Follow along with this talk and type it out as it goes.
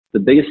The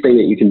biggest thing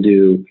that you can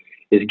do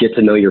is get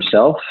to know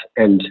yourself,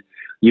 and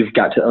you've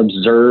got to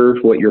observe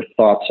what your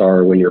thoughts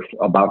are when you're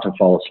about to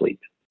fall asleep.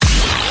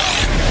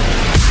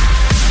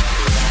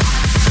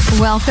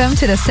 Welcome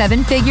to the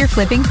Seven Figure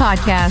Flipping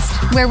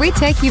Podcast, where we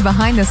take you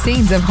behind the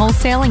scenes of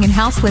wholesaling and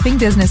house flipping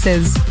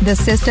businesses. The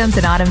systems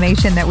and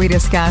automation that we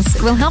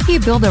discuss will help you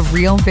build a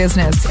real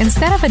business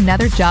instead of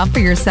another job for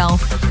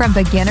yourself. From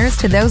beginners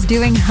to those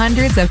doing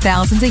hundreds of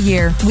thousands a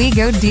year, we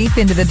go deep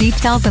into the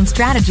details and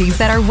strategies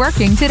that are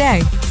working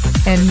today.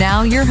 And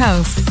now your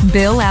host,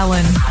 Bill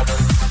Allen.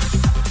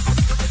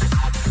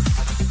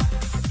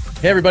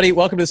 Hey, everybody.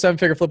 Welcome to the Seven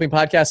Figure Flipping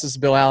Podcast. This is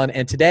Bill Allen.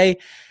 And today,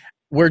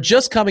 we're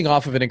just coming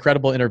off of an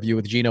incredible interview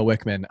with Gino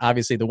Wickman.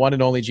 Obviously, the one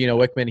and only Gino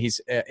Wickman.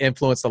 He's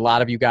influenced a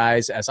lot of you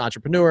guys as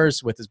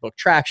entrepreneurs with his book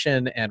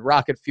Traction and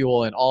Rocket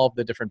Fuel and all of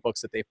the different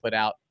books that they put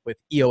out with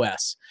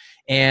EOS.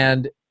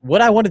 And what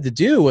I wanted to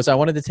do was I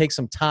wanted to take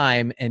some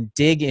time and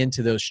dig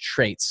into those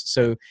traits.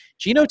 So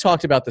Gino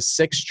talked about the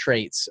 6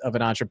 traits of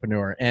an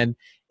entrepreneur. And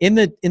in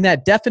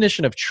that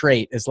definition of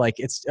trait is like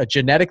it's a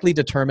genetically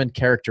determined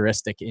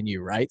characteristic in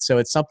you, right? So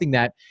it's something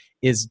that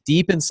is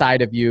deep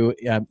inside of you.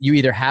 You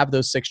either have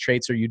those 6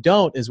 traits or you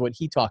don't, is what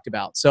he talked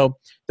about. So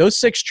those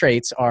 6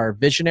 traits are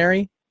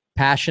visionary,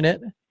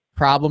 passionate,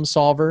 problem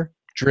solver,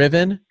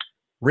 driven,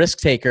 risk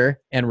taker,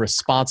 and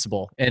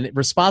responsible. And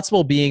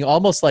responsible being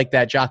almost like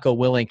that Jocko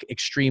Willink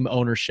extreme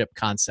ownership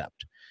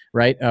concept,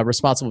 right?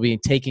 Responsible being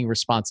taking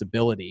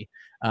responsibility.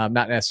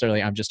 Not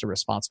necessarily I'm just a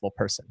responsible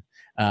person,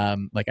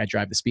 like I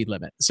drive the speed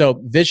limit.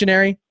 So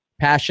visionary,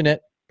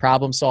 passionate,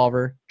 problem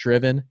solver,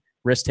 driven,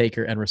 risk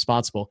taker, and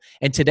responsible.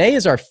 And today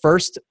is our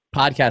first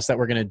podcast that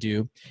we're going to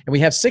do. And we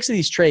have 6 of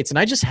these traits. And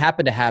I just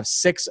happen to have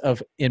 6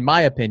 of, in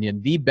my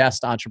opinion, the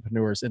best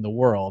entrepreneurs in the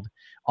world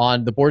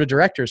on the board of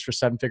directors for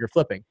Seven Figure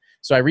Flipping.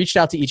 So I reached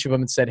out to each of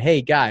them and said,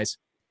 hey, guys,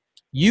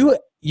 you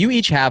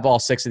each have all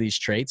 6 of these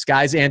traits,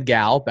 guys and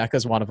gal.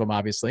 Becca's one of them,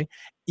 obviously.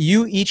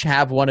 You each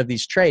have one of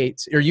these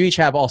traits, or you each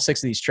have all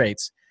 6 of these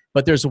traits.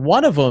 But there's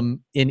one of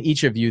them in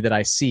each of you that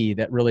I see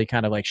that really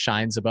kind of like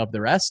shines above the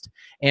rest.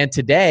 And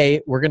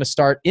today we're going to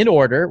start in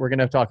order. We're going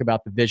to talk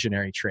about the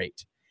visionary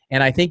trait.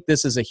 And I think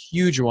this is a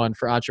huge one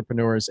for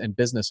entrepreneurs and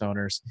business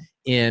owners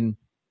in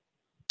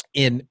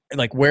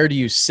like, where do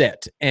you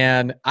sit?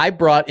 And I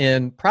brought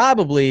in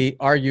probably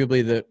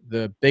arguably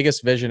the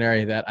biggest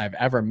visionary that I've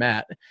ever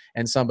met,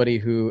 and somebody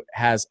who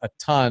has a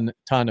ton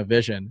of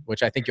vision,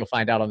 which I think you'll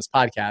find out on this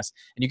podcast.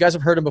 And you guys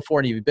have heard him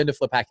before, and you've been to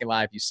Flip Hacking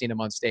Live. You've seen him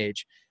on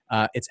stage.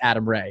 It's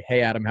Adam Ray.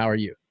 Hey, Adam, how are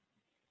you?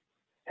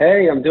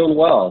 Hey, I'm doing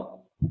well.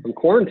 I'm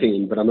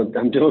quarantined, but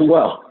I'm doing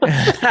well.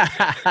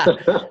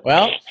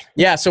 Well,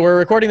 yeah, so we're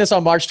recording this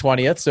on March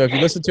 20th. So if you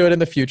listen to it in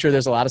the future,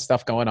 there's a lot of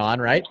stuff going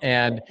on, right?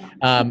 And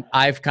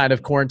I've kind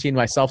of quarantined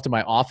myself to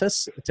my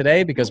office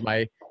today because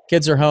my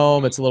kids are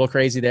home. It's a little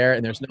crazy there,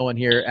 and there's no one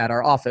here at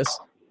our office.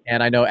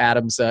 And I know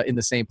Adam's in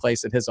the same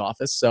place at his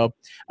office. So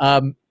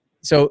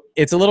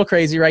it's a little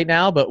crazy right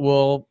now, but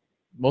we'll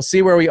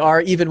see where we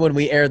are even when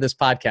we air this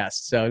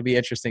podcast. So it'll be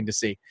interesting to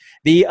see.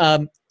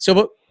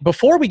 But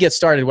before we get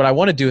started, what I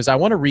want to do is I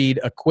want to read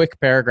a quick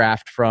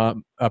paragraph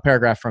from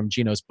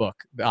Gino's book,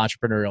 The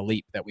Entrepreneurial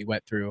Leap, that we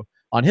went through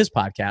on his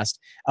podcast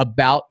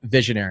about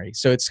visionary.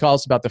 So it's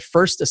called about the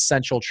first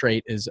essential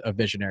trait is a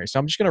visionary. So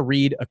I'm just going to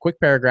read a quick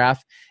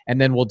paragraph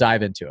and then we'll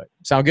dive into it.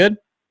 Sound good?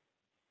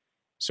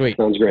 Sweet.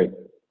 Sounds great.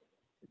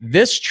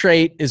 This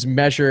trait is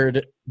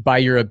measured by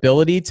your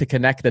ability to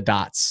connect the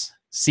dots,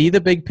 see the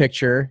big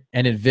picture,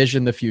 and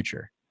envision the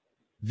future.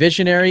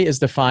 Visionary is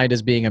defined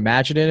as being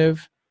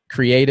imaginative,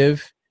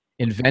 creative,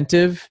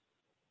 inventive,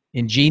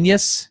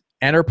 ingenious,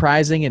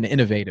 enterprising, and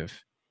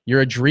innovative. You're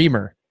a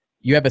dreamer.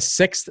 You have a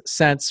 6th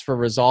sense for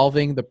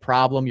resolving the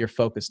problem you're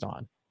focused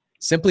on.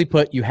 Simply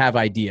put, you have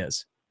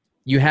ideas.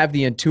 You have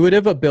the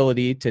intuitive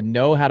ability to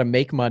know how to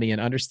make money and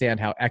understand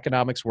how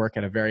economics work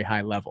at a very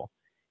high level.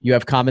 You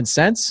have common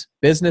sense,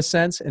 business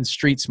sense, and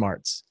street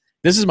smarts.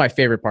 This is my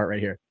favorite part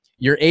right here.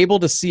 You're able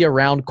to see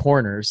around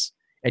corners,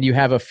 and you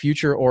have a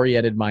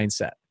future-oriented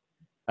mindset.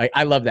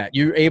 I love that.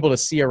 You're able to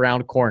see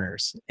around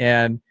corners.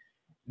 And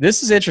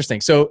this is interesting.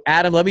 So,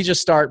 Adam, let me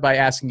just start by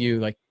asking you,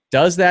 like,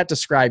 does that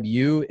describe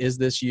you? Is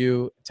this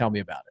you? Tell me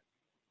about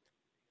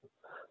it.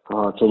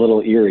 Oh, it's a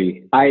little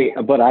eerie.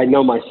 But I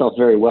know myself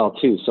very well,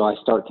 too. So I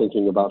start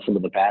thinking about some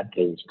of the bad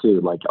things,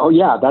 too. Like, oh,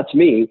 yeah, that's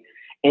me.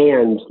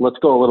 And let's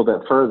go a little bit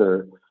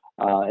further.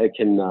 It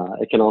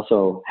can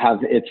also have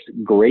its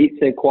great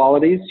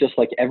qualities, just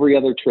like every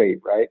other trait,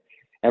 right?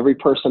 Every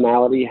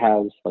personality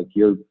has, like,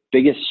 your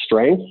biggest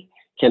strength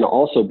can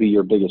also be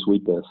your biggest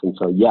weakness. And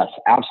so, yes,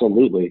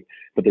 absolutely.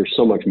 But there's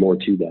so much more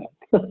to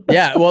that.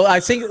 Yeah. Well, I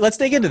think let's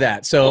dig into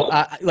that. So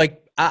I'd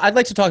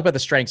like to talk about the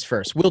strengths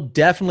first. We'll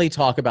definitely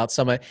talk about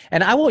some,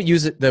 and I won't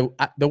use it.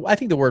 I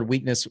think the word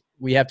weakness,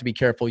 we have to be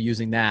careful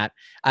using that.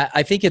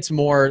 I think it's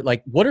more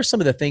like, what are some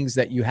of the things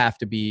that you have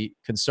to be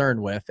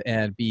concerned with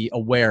and be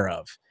aware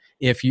of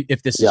if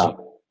this is,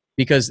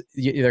 because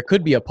there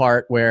could be a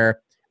part where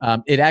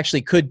it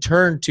actually could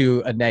turn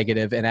to a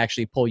negative and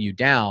actually pull you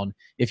down.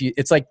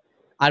 It's like,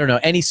 I don't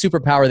know, any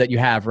superpower that you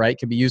have, right,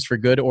 can be used for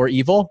good or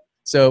evil.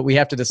 So we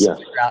have to just Yes.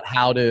 figure out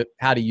how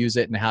to use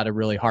it and how to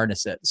really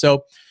harness it.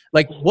 So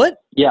like what?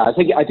 Yeah, I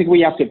think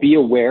we have to be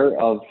aware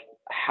of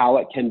how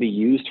it can be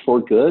used for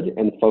good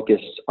and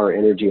focus our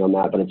energy on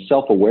that. But it's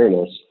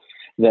self-awareness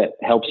that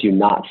helps you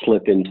not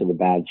slip into the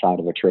bad side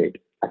of a trade,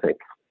 I think.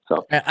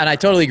 So. And I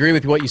totally agree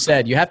with what you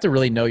said. You have to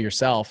really know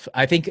yourself.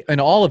 I think in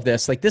all of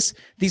this, like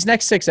these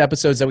next 6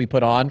 episodes that we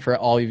put on for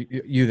all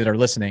you that are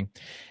listening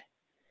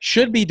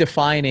should be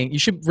defining, you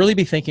should really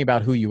be thinking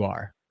about who you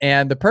are.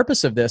 And the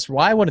purpose of this,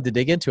 why I wanted to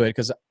dig into it,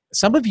 because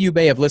some of you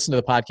may have listened to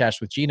the podcast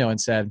with Gino and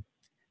said,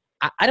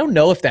 I don't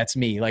know if that's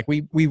me. Like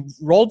we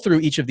rolled through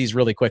each of these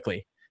really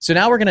quickly. So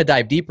now we're going to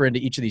dive deeper into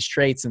each of these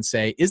traits and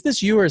say, is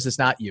this you or is this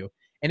not you?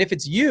 And if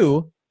it's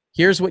you,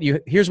 here's what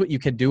you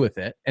can do with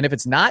it. And if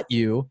it's not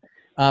you,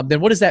 then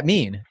what does that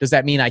mean? Does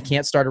that mean I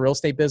can't start a real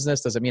estate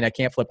business? Does it mean I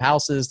can't flip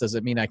houses? Does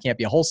it mean I can't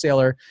be a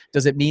wholesaler?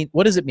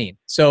 What does it mean?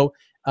 So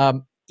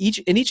in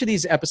each of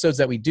these episodes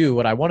that we do,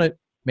 what I want to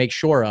make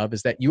sure of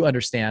is that you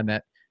understand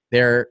that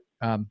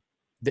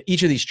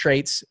each of these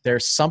traits,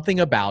 there's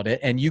something about it,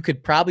 and you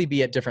could probably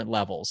be at different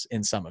levels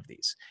in some of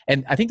these.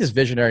 And I think this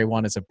visionary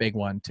one is a big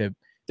one.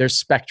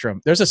 There's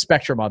a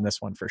spectrum on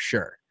this one for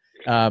sure,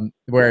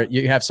 where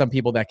you have some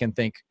people that can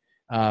think,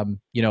 down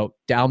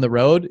the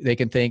road, they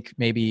can think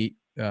maybe,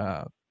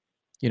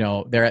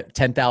 they're at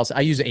 10,000.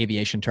 I use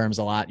aviation terms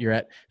a lot. You're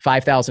at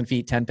 5,000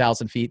 feet,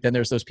 10,000 feet. Then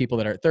there's those people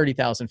that are at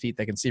 30,000 feet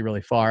that can see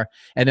really far.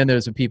 And then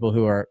there's the people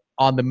who are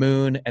on the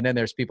moon. And then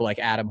there's people like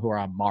Adam who are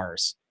on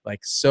Mars, like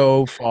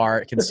so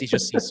far, can see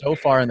so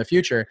far in the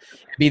future,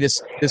 be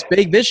this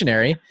big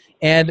visionary.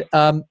 And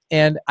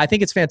I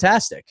think it's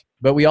fantastic,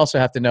 but we also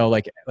have to know,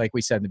 like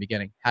we said in the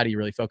beginning, how do you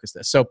really focus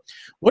this? So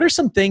what are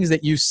some things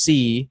that you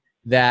see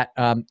that,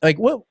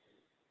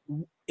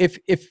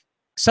 if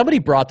somebody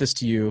brought this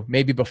to you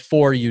maybe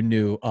before you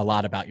knew a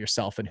lot about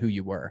yourself and who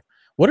you were,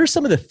 what are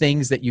some of the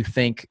things that you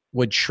think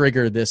would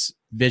trigger this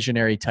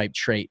visionary type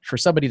trait for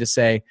somebody to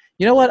say,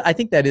 you know what, I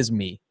think that is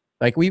me?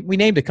 Like we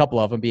named a couple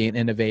of them: being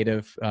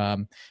innovative,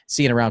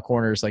 seeing around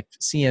corners, like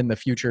seeing the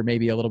future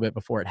maybe a little bit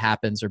before it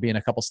happens, or being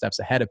a couple steps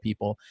ahead of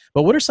people.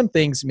 But what are some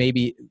things,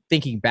 maybe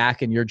thinking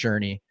back in your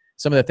journey,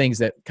 some of the things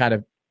that kind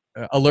of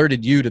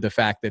alerted you to the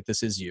fact that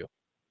this is you?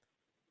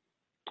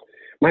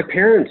 My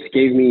parents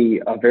gave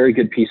me a very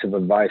good piece of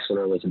advice when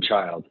I was a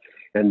child.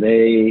 And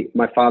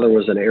my father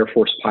was an Air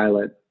Force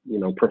pilot,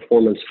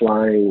 performance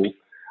flying,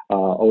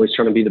 always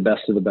trying to be the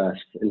best of the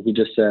best. And he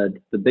just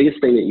said, the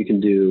biggest thing that you can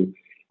do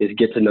is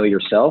get to know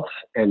yourself,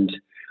 and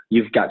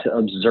you've got to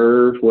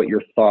observe what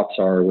your thoughts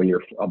are when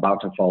you're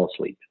about to fall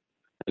asleep.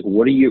 Like,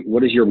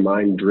 what does your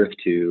mind drift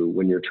to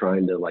when you're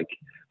trying to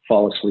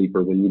fall asleep,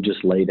 or when you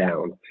just lay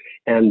down?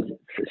 And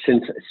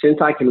since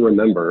I can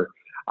remember,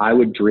 I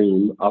would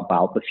dream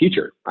about the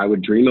future. I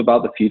would dream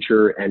about the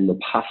future and the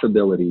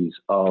possibilities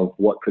of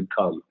what could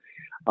come,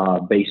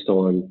 based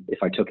on, if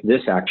I took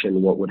this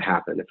action, what would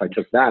happen? If I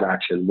took that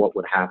action, what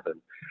would happen?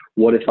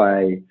 What if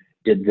I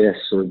did this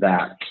or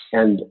that?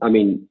 And I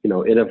mean,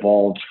 it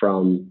evolved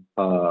from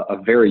a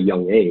very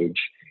young age.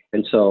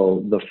 And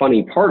so the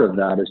funny part of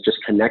that is just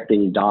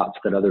connecting dots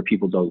that other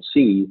people don't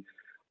see.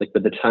 Like,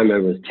 by the time I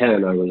was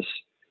 10, I was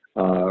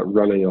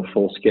running a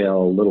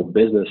full-scale little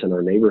business in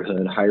our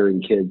neighborhood,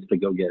 hiring kids to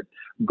go get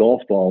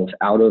golf balls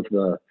out of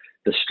the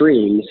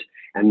streams,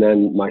 and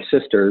then my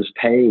sisters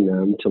paying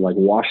them to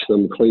wash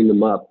them, clean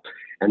them up,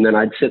 and then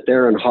I'd sit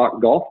there and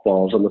hawk golf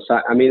balls on the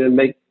side. I mean, and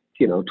make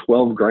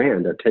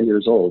 $12,000 at 10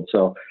 years old.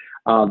 So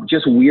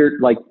just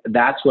weird.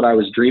 That's what I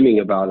was dreaming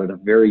about at a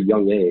very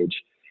young age.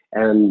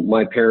 And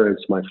my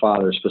parents, my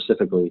father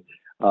specifically,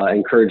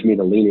 encouraged me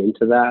to lean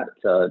into that,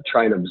 to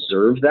try and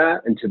observe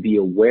that, and to be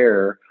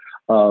aware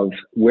of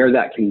where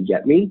that can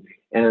get me.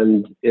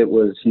 And it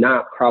was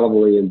not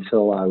probably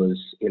until I was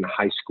in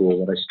high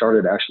school that I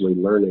started actually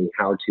learning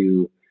how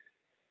to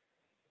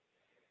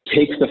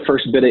take the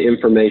first bit of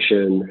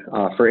information.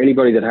 For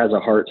anybody that has a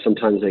heart,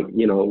 sometimes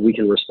we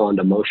can respond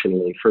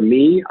emotionally. For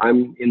me,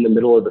 I'm in the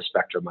middle of the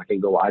spectrum. I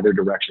can go either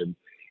direction.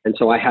 And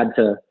so I had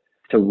to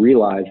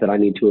realize that I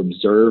need to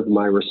observe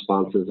my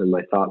responses and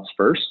my thoughts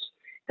first,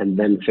 and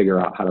then figure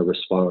out how to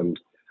respond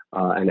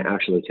and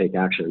actually take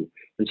action.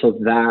 And so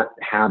that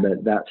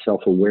habit, that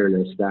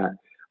self-awareness, that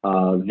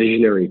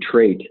visionary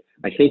trait,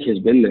 I think has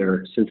been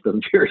there since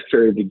the very,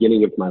 very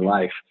beginning of my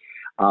life.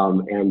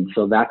 And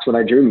so that's what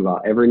I dream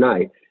about every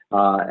night.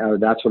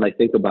 That's what I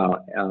think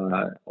about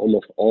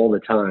almost all the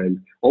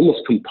time,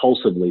 almost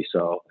compulsively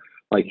so.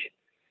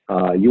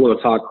 You want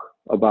to talk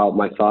about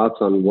my thoughts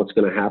on what's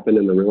going to happen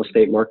in the real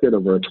estate market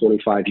over a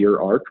 25-year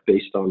arc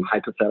based on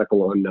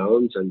hypothetical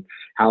unknowns, and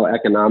how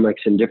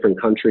economics in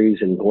different countries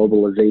and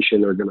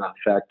globalization are going to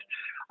affect,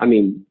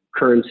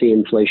 currency,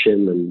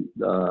 inflation,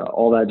 and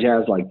all that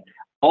jazz,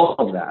 all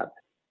of that.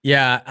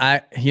 Yeah.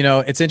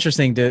 It's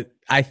interesting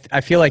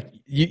I feel like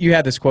you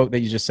had this quote that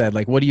you just said,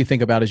 what do you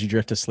think about as you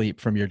drift asleep,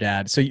 from your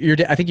dad? So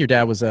I think your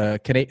dad was a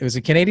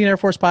Canadian Air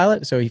Force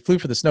pilot. So he flew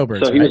for the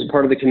Snowbirds. So he was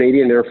part of the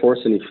Canadian Air Force,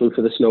 and he flew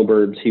for the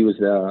Snowbirds. He was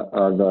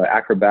the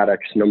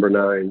acrobatics number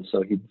 9.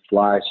 So he'd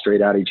fly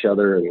straight at each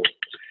other and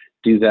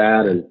do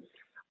that. And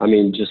I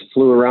mean, just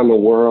flew around the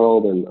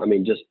world, and I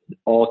mean, just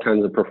all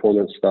kinds of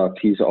performance stuff.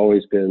 He's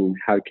always been,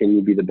 how can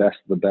you be the best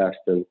of the best?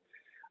 And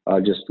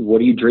just what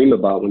do you dream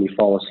about when you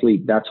fall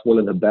asleep? That's one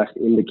of the best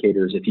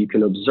indicators if you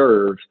can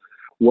observe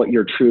what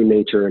your true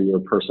nature and your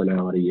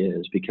personality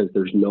is, because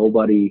there's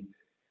nobody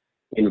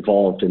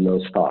involved in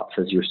those thoughts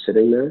as you're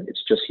sitting there.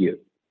 It's just you.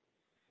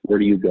 Where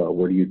do you go?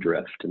 Where do you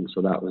drift? And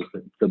so that was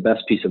the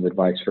best piece of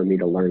advice for me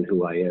to learn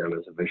who I am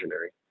as a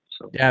visionary.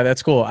 So Yeah,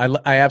 that's cool.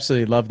 I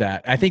absolutely love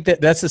that. I think that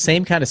that's the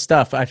same kind of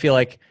stuff. I feel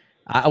like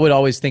I would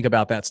always think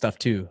about that stuff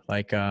too.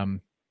 Like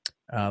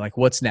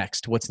what's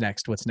next? What's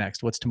next? What's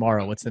next? What's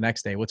tomorrow? What's the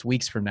next day? What's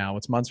weeks from now?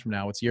 What's months from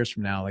now? What's years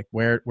from now? Like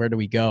where do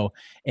we go?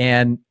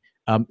 And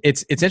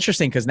it's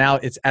interesting because now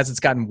it's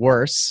gotten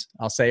worse,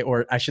 I'll say,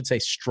 or I should say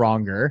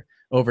stronger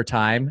over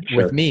time.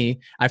 Sure. With me.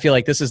 I feel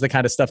like this is the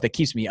kind of stuff that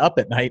keeps me up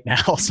at night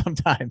now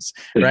sometimes,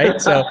 right?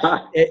 So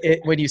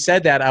when you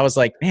said that, I was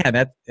like,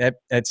 man,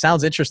 that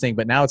sounds interesting,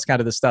 but now it's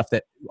kind of the stuff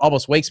that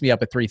almost wakes me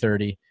up at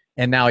 3:30,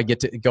 and now I get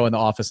to go in the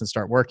office and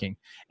start working,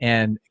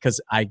 and because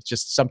I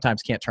just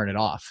sometimes can't turn it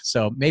off.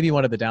 So maybe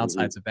one of the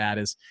downsides of that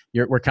is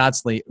we're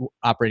constantly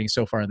operating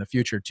so far in the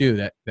future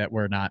too that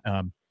we're not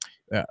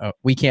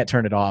we can't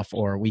turn it off,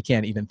 or we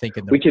can't even think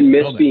in the we can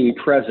miss moment. being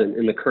present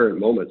in the current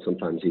moment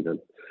sometimes even.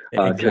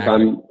 Because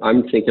Exactly.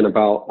 I'm thinking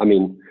about, I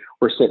mean,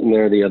 we're sitting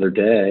there the other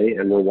day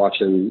and we're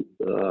watching,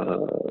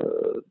 a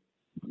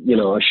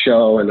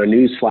show, and a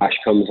news flash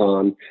comes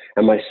on,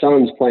 and my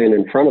son's playing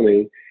in front of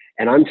me,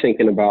 and I'm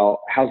thinking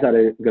about how's that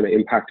going to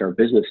impact our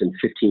business in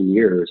 15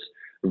 years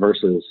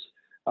versus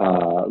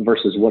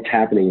what's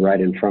happening right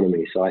in front of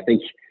me. So I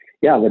think,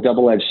 the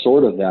double-edged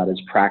sword of that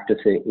is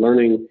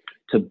learning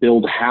to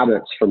build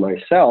habits for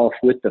myself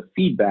with the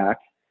feedback.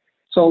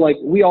 So like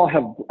we all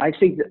have, I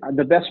think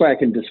the best way I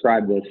can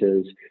describe this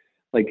is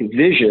like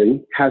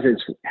vision has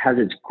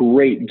its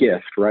great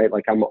gift, right?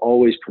 Like I'm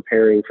always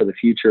preparing for the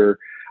future.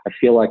 I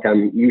feel like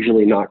I'm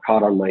usually not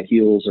caught on my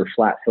heels or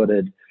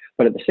flat-footed,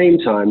 but at the same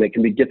time, it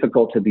can be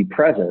difficult to be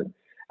present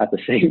at the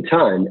same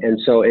time. And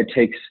so it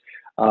takes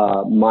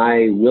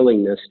my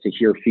willingness to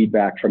hear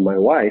feedback from my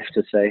wife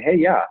to say,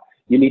 hey,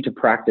 you need to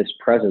practice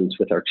presence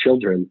with our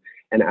children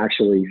and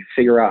actually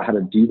figure out how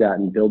to do that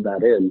and build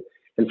that in.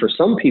 And for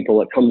some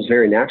people, it comes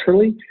very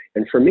naturally.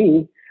 And for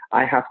me,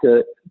 I have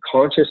to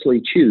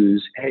consciously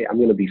choose, hey, I'm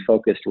going to be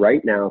focused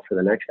right now for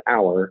the next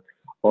hour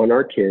on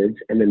our kids,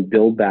 and then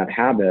build that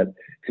habit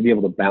to be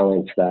able to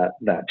balance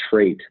that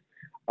trait.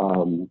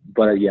 I'm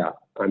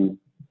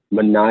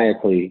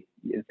maniacally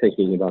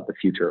thinking about the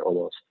future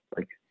almost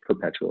like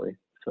perpetually.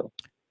 So.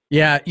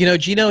 Yeah,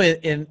 Gino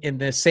in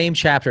the same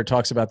chapter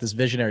talks about this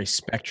visionary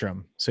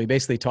spectrum. So he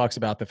basically talks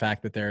about the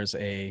fact that there's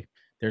a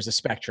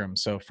spectrum.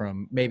 So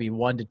from maybe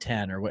 1 to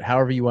 10 or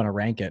however you want to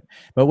rank it.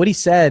 But what he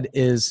said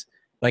is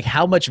like,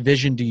 how much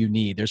vision do you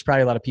need? There's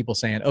probably a lot of people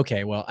saying,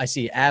 okay, well, I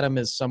see Adam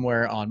is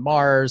somewhere on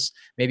Mars.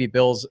 Maybe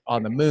Bill's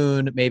on the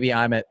moon. Maybe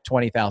I'm at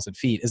 20,000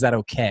 feet. Is that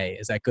okay?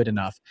 Is that good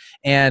enough?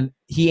 And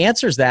he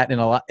answers that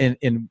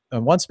in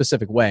one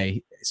specific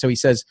way. So he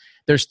says,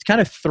 there's kind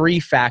of 3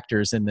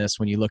 factors in this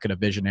when you look at a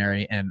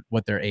visionary and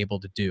what they're able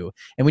to do.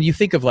 And when you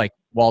think of like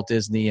Walt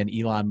Disney and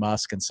Elon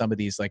Musk and some of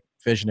these like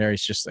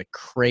visionaries, just like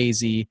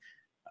crazy,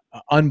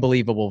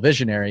 unbelievable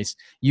visionaries,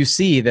 you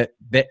see that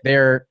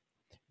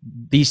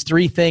these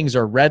 3 things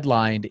are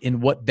redlined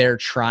in what they're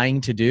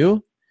trying to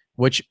do,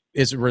 which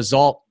is a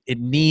result. It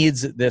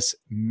needs this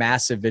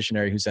massive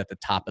visionary who's at the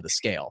top of the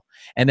scale.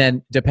 And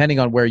then depending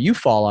on where you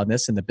fall on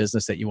this in the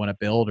business that you want to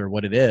build or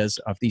what it is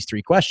of these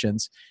 3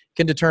 questions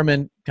can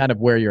determine kind of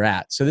where you're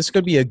at. So this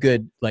could be a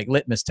good like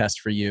litmus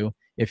test for you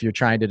if you're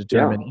trying to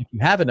determine if you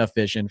have enough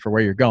vision for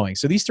where you're going.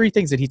 So these 3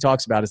 things that he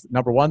talks about is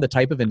number 1, the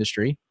type of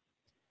industry.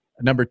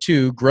 Number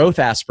 2, growth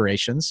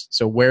aspirations.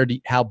 So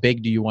how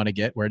big do you want to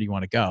get? Where do you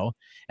want to go?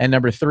 And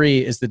number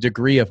 3 is the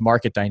degree of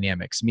market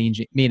dynamics,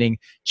 meaning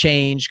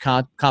change,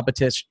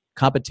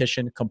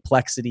 competition,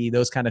 complexity,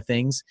 those kind of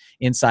things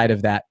inside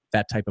of that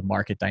type of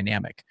market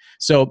dynamic.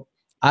 So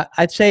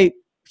I'd say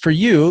for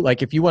you,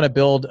 like if you want to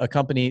build a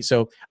company,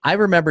 so I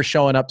remember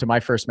showing up to my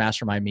first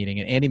mastermind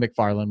meeting and Andy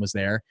McFarland was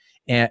there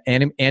and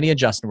Andy and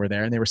Justin were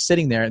there, and they were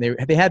sitting there and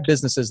they had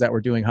businesses that were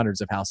doing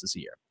hundreds of houses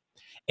a year,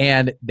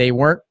 and they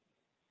weren't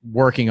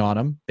working on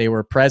them. They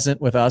were present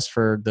with us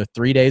for the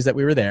 3 days that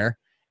we were there,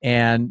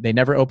 and they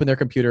never opened their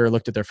computer or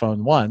looked at their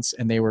phone once.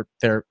 And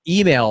their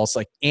emails,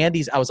 like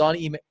I was on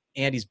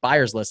Andy's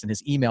buyers list, and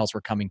his emails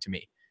were coming to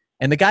me.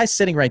 And the guy's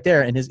sitting right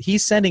there, and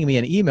he's sending me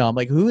an email. I'm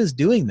like, who is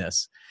doing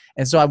this?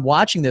 And so I'm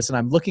watching this, and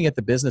I'm looking at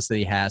the business that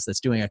he has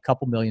that's doing a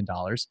couple $1 million.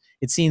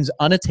 It seems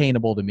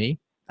unattainable to me.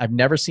 I've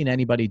never seen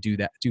anybody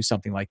do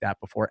something like that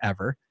before,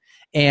 ever.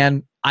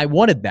 And I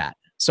wanted that.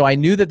 So I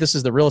knew that this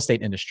is the real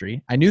estate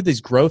industry. I knew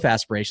these growth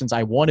aspirations.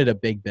 I wanted a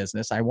big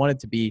business. I wanted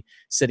to be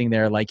sitting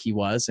there like he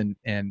was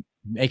and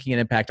making an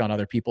impact on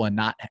other people and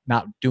not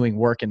doing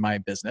work in my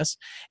business.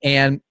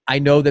 And I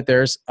know that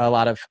there's a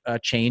lot of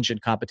change and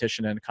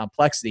competition and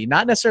complexity,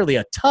 not necessarily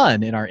a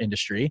ton in our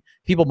industry.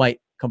 People might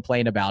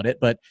complain about it,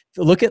 but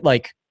look at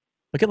like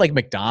Look at like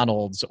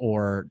McDonald's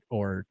or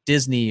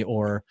Disney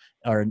or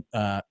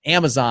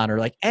Amazon or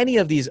like any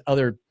of these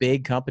other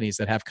big companies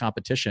that have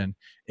competition.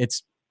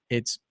 It's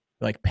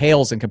like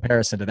pales in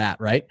comparison to that,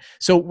 right?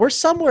 So we're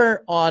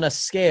somewhere on a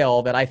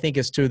scale that I think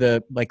is to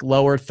the like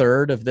lower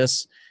third of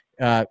this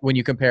when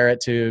you compare it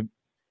to,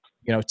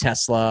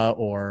 Tesla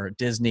or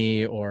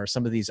Disney or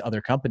some of these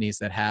other companies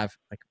that have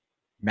like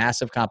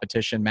massive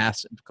competition,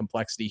 massive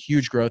complexity,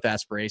 huge growth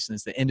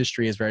aspirations. The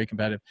industry is very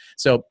competitive.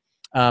 So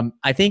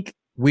I think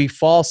we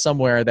fall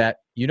somewhere that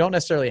you don't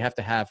necessarily have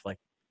to have like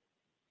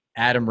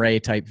Adam Ray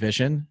type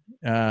vision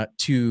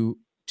to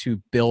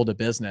build a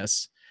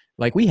business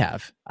like we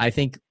have. I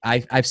think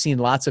I've seen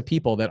lots of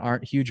people that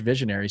aren't huge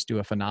visionaries do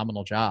a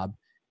phenomenal job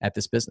at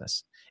this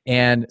business.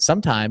 And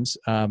sometimes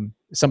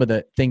some of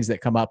the things that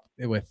come up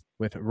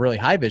with a really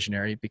high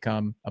visionary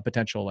become a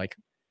potential like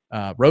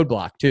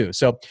roadblock too.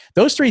 So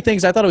those three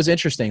things I thought it was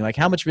interesting. Like,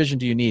 how much vision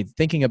do you need?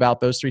 Thinking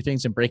about those three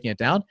things and breaking it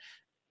down.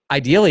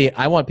 Ideally,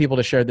 I want people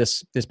to share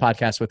this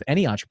podcast with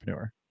any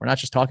entrepreneur. We're not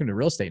just talking to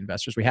real estate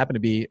investors. We happen to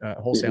be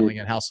wholesaling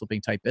and house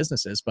flipping type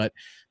businesses. But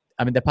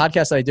I mean, the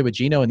podcast that I did with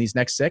Gino and these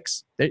next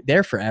 6,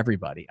 they're for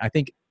everybody. I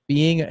think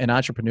being an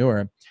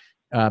entrepreneur,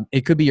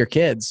 it could be your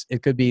kids.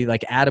 It could be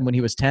like Adam when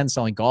he was 10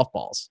 selling golf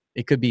balls.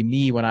 It could be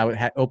me when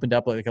I opened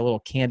up like a little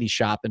candy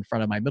shop in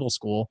front of my middle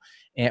school,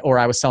 or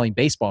I was selling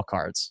baseball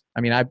cards.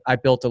 I mean, I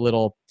built a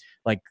little,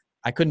 like,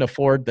 I couldn't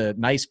afford the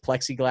nice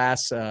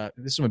plexiglass.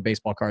 This is when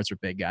baseball cards were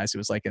big, guys. It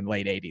was like in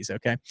late 80s.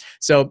 Okay.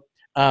 So,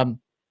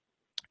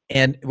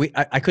 and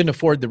I couldn't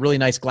afford the really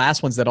nice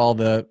glass ones that all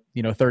the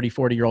 30,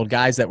 40-year-old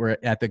guys that were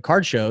at the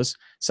card shows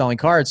selling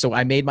cards. So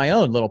I made my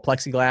own little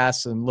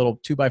plexiglass and little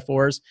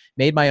 2x4s,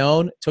 made my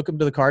own, took them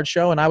to the card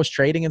show, and I was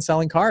trading and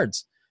selling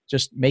cards,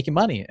 just making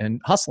money and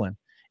hustling.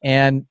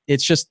 And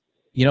it's just,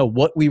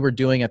 what we were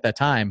doing at that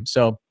time.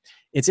 So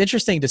it's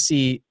interesting to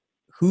see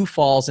who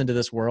falls into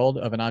this world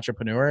of an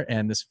entrepreneur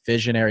and this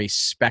visionary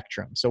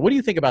spectrum. So what do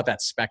you think about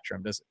that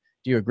spectrum? Do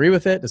you agree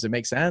with it? Does it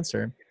make sense?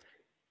 Or?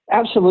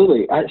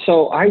 Absolutely.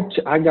 So I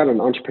got an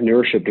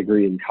entrepreneurship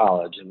degree in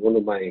college, and one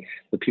of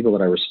the people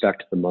that I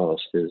respect the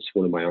most is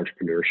one of my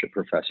entrepreneurship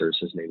professors.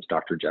 His name's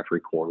Dr. Jeffrey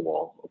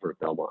Cornwall over at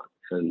Belmont.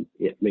 And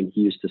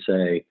he used to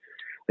say,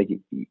 like,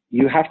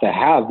 you have to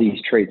have these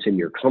traits in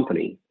your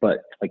company,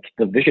 but like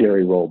the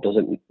visionary role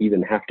doesn't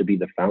even have to be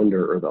the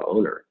founder or the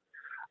owner.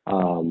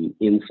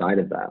 Inside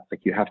of that, like,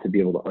 you have to be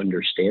able to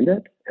understand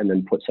it and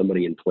then put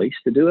somebody in place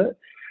to do it.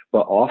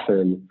 But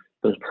often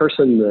the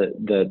person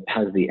that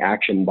has the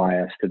action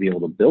bias to be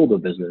able to build a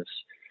business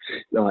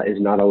is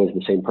not always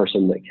the same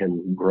person that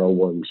can grow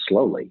one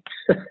slowly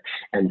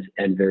and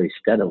very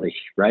steadily,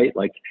 right?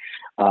 Like,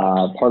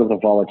 part of the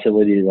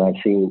volatility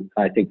that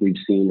I think we've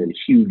seen in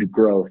huge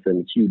growth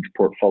and huge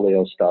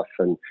portfolio stuff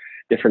and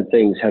different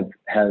things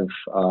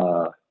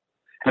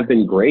have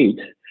been great.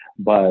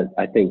 But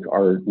I think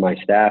my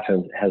staff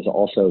has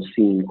also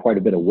seen quite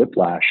a bit of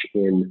whiplash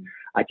in,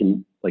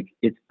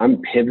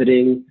 I'm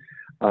pivoting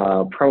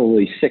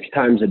probably 6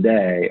 times a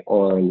day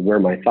on where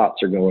my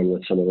thoughts are going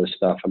with some of this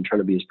stuff. I'm trying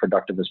to be as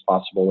productive as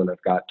possible, and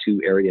I've got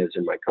 2 areas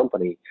in my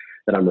company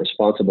that I'm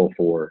responsible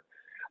for.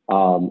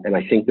 And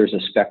I think there's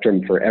a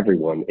spectrum for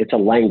everyone. It's a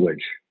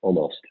language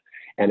almost,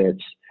 and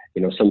it's,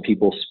 some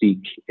people speak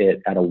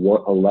it at a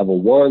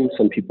level 1,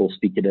 some people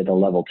speak it at a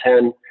level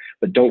 10.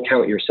 But don't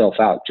count yourself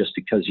out just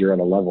because you're at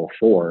a level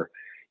 4.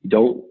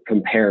 Don't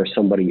compare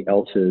somebody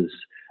else's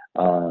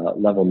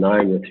level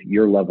 9 with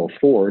your level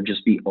 4.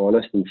 Just be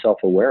honest and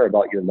self-aware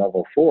about your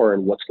level 4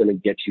 and what's going to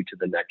get you to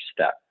the next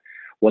step.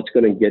 What's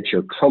going to get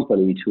your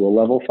company to a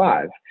level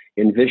 5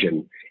 in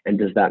vision? And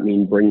does that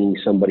mean bringing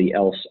somebody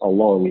else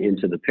along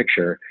into the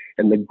picture?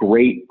 And the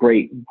great,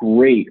 great,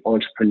 great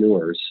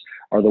entrepreneurs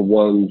are the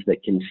ones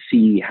that can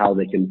see how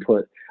they can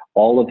put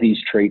all of these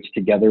traits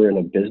together in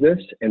a business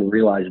and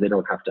realize they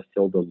don't have to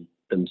fill them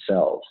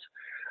themselves.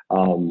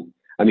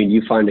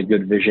 You find a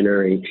good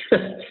visionary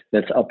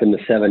that's up in the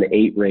 7,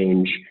 8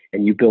 range,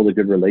 and you build a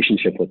good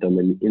relationship with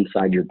them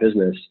inside your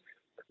business,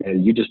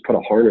 and you just put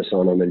a harness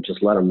on them and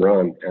just let them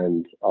run.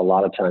 And a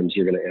lot of times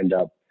you're going to end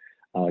up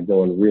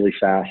going really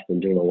fast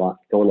and going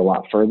a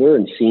lot further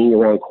and seeing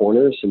around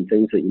corners and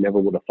things that you never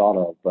would have thought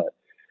of. But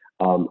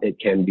it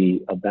can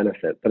be a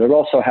benefit, but it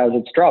also has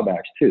its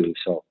drawbacks too.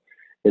 So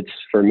it's,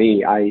 for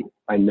me, I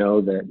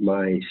know that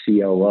my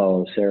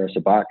COO, Sarah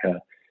Sabaka,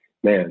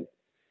 man,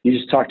 you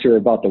just talk to her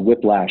about the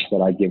whiplash that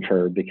I give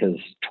her, because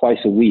twice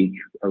a week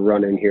I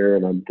run in here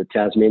and I'm the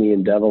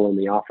Tasmanian devil in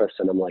the office,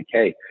 and I'm like,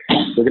 hey,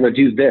 we're going to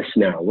do this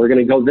now. We're going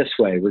to go this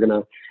way.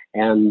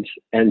 And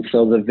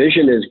so the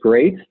vision is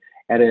great.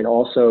 And it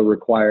also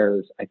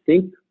requires, I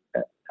think,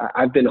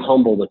 I've been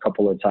humbled a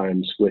couple of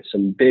times with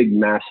some big,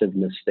 massive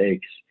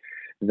mistakes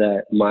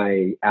that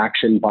my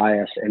action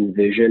bias and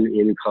vision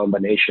in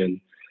combination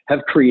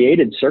have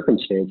created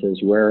circumstances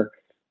where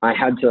I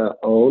had to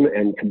own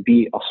and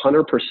be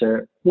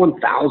 100%,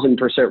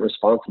 1000%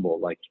 responsible.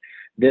 Like,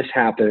 this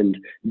happened,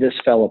 this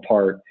fell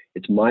apart,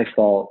 it's my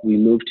fault, we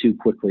moved too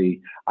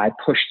quickly, I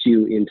pushed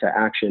you into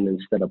action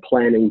instead of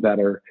planning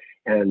better.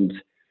 And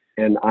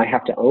And I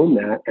have to own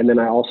that. And then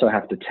I also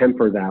have to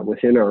temper that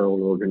within our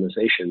own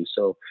organization.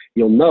 So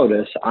you'll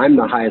notice I'm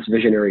the highest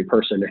visionary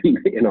person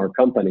in our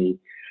company.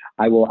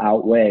 I will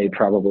outweigh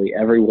probably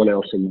everyone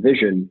else in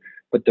vision,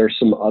 but there's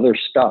some other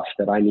stuff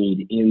that I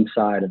need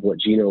inside of what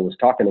Gino was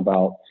talking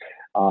about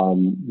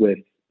with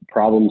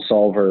problem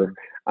solver.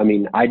 I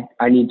mean,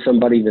 I need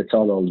somebody that's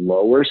on a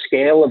lower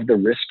scale of the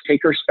risk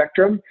taker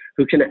spectrum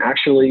who can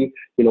actually,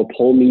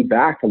 pull me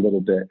back a little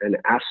bit and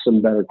ask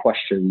some better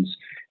questions.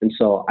 And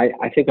so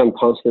I think I'm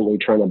constantly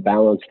trying to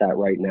balance that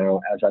right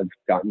now as I've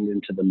gotten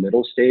into the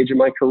middle stage of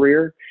my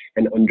career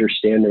and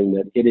understanding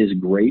that it is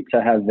great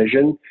to have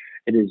vision.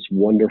 It is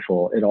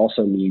wonderful. It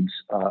also needs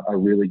a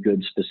really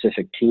good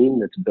specific team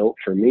that's built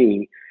for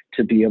me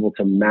to be able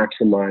to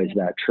maximize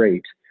that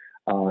trait.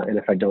 And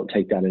if I don't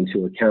take that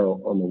into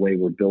account on the way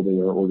we're building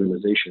our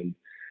organization,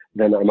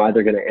 then I'm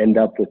either going to end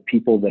up with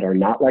people that are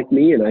not like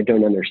me and I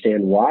don't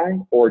understand why,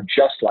 or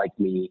just like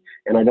me,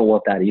 and I don't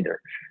want that either.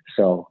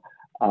 So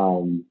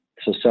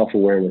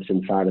self-awareness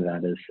inside of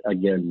that is,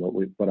 again,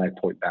 what I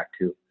point back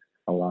to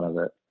a lot of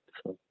it.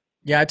 So.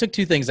 Yeah, I took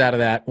two things out of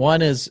that.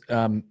 One is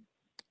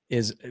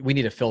we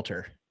need a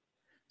filter.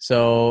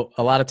 So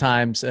a lot of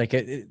times, like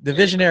the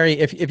visionary,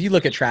 if you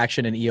look at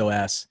Traction and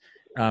EOS,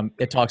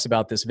 it talks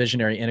about this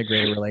visionary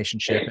integrator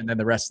relationship and then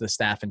the rest of the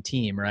staff and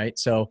team, right?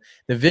 So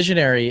the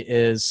visionary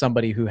is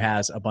somebody who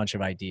has a bunch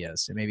of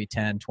ideas, maybe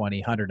 10, 20,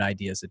 100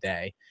 ideas a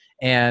day.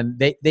 And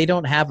they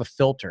don't have a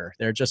filter.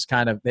 They're just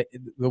kind of,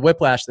 the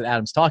whiplash that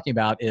Adam's talking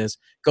about is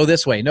go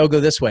this way, no, go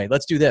this way.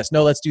 Let's do this.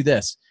 No, let's do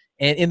this.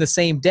 And in the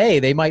same day,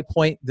 they might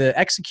point the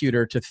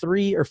executor to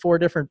 3 or 4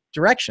 different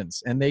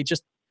directions. And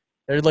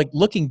they're like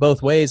looking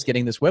both ways,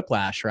 getting this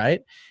whiplash,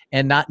 right?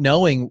 And not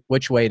knowing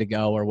which way to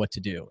go or what to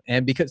do.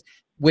 And because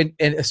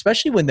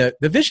especially when the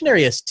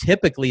visionary is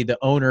typically the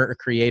owner or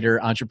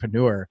creator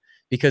entrepreneur,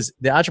 because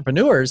the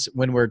entrepreneurs,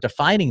 when we're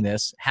defining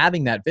this,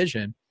 having that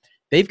vision,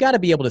 they've got to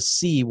be able to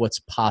see what's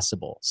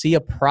possible, see a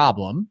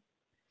problem,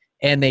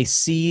 and they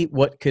see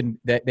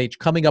that they're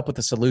coming up with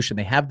a solution.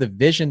 They have the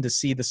vision to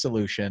see the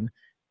solution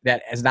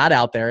that is not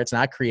out there, it's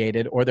not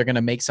created, or they're going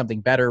to make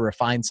something better,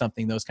 refine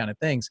something, those kind of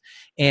things.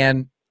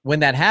 And when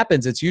that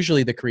happens, it's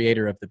usually the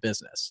creator of the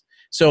business.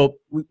 So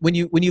when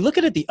you look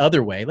at it the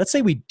other way, let's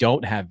say we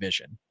don't have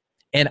vision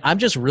and I'm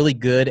just really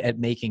good at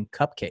making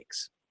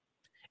cupcakes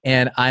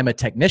and I'm a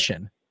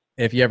technician.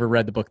 If you ever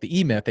read the book, The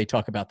E-Myth, they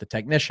talk about the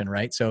technician,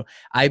 right? So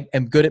I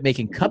am good at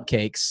making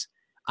cupcakes.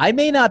 I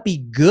may not be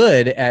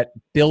good at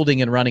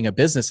building and running a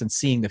business and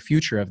seeing the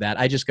future of that.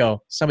 I just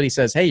go, somebody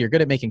says, hey, you're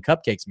good at making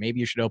cupcakes. Maybe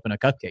you should open a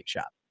cupcake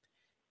shop.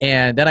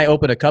 And then I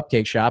open a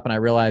cupcake shop and I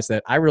realize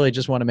that I really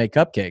just want to make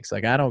cupcakes.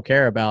 Like I don't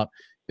care about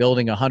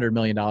building a $100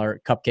 million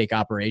cupcake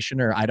operation,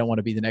 or I don't want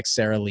to be the next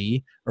Sara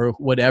Lee or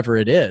whatever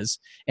it is.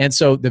 And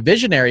so the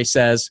visionary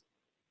says,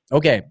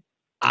 okay,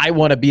 I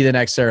want to be the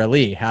next Sara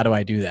Lee. How do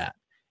I do that?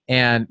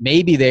 And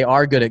maybe they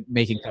are good at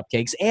making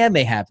cupcakes and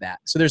they have that.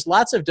 So there's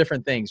lots of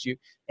different things.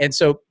 And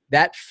so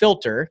that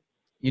filter,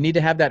 you need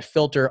to have that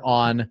filter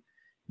on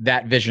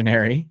that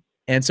visionary.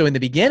 And so in the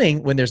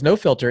beginning, when there's no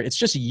filter, it's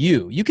just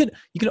you. You can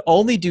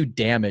only do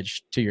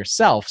damage to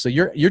yourself. So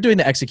you're doing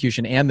the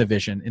execution and the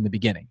vision in the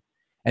beginning.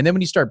 And then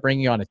when you start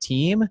bringing on a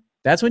team,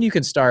 that's when you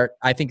can start,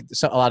 I think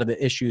a lot of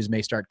the issues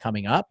may start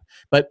coming up.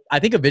 But I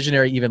think a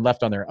visionary even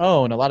left on their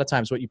own, a lot of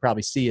times what you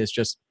probably see is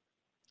just,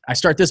 I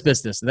start this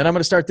business and then I'm going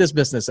to start this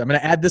business. I'm going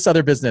to add this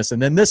other business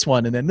and then this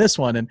one and then this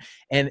one.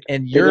 And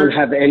you don't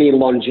have any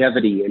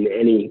longevity in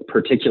any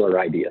particular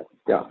idea.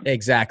 Yeah,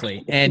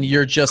 exactly. And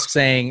you're just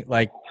saying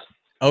like,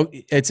 oh,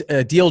 it's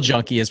a deal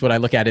junkie is what I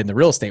look at in the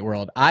real estate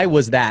world. I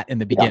was that in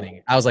the beginning.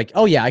 Yeah. I was like,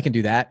 oh yeah, I can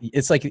do that.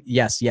 It's like,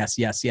 yes.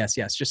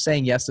 Just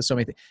saying yes to so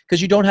many things.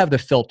 Because you don't have the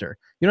filter.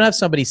 You don't have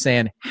somebody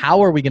saying,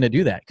 how are we going to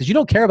do that? Because you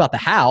don't care about the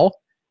how.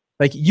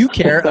 Like you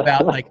care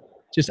about like,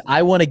 just,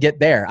 I want to get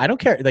there. I don't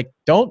care. Like,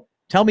 don't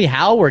tell me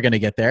how we're going to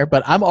get there,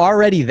 but I'm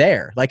already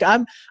there. Like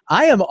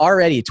I am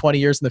already 20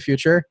 years in the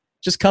future.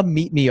 Just come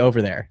meet me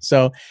over there.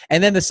 So,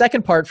 and then the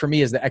second part for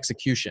me is the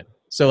execution.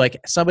 So like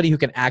somebody who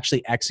can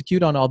actually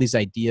execute on all these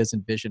ideas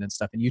and vision and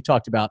stuff. And you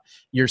talked about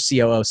your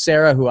COO,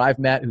 Sarah, who I've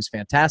met, who's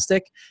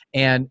fantastic.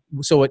 And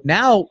so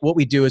what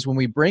we do is when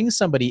we bring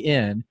somebody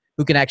in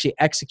who can actually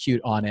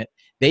execute on it,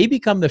 they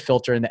become the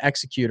filter and the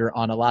executor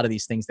on a lot of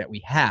these things that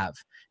we have.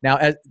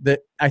 Now,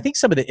 I think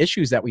some of the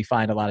issues that we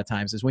find a lot of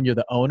times is when you're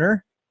the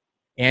owner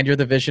and you're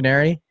the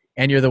visionary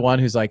and you're the one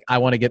who's like, I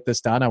want to get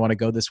this done. I want to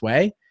go this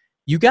way.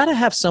 You got to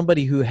have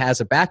somebody who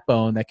has a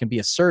backbone that can be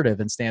assertive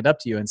and stand up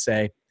to you and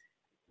say,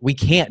 we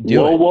can't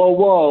do it.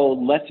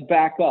 Whoa. Let's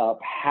back up.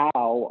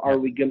 How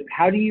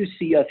do you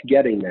see us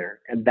getting there?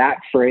 And that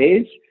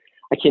phrase,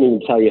 I can't even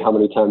tell you how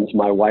many times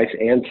my wife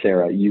and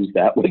Sarah use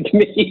that with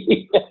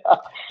me.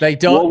 Like,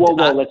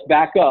 whoa, let's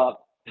back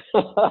up.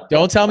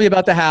 Don't tell me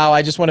about the how.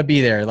 I just want to be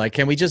there. Like,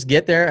 can we just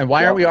get there? And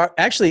why aren't we?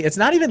 Actually, it's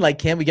not even like,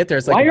 can we get there?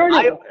 It's like, why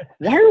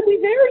aren't we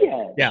there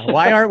yet? Yeah.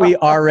 Why aren't we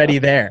already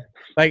there?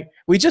 Like,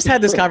 we just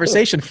had this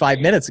conversation 5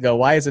 minutes ago.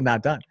 Why is it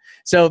not done?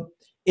 So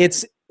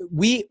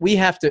we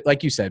have to,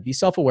 like you said, be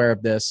self-aware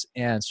of this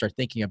and start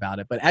thinking about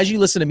it. But as you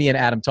listen to me and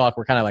Adam talk,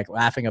 we're kind of like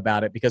laughing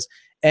about it because,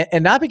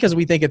 and not because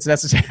we think it's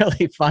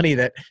necessarily funny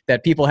that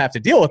people have to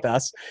deal with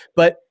us,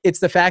 but it's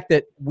the fact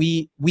that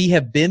we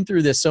have been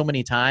through this so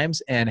many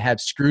times and have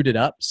screwed it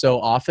up so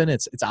often.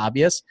 It's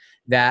obvious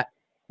that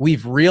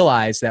we've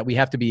realized that we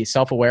have to be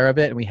self-aware of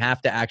it, and we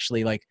have to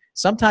actually like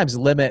sometimes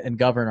limit and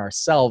govern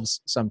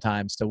ourselves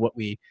sometimes to what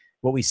we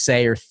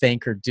say or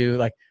think or do.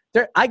 Like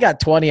I got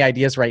 20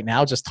 ideas right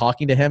now just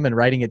talking to him and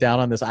writing it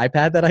down on this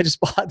iPad that I just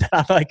bought that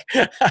I'm like,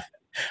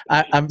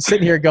 I'm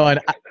sitting here going,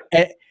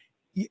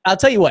 I'll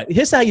tell you what,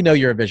 here's how you know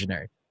you're a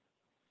visionary.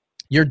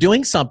 You're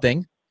doing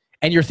something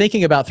and you're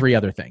thinking about 3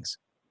 other things.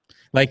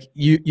 Like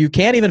you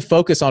can't even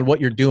focus on what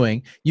you're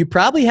doing. You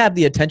probably have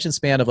the attention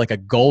span of like a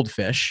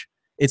goldfish.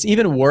 It's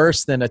even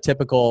worse than a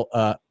typical,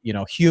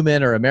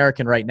 human or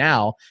American right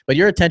now, but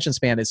your attention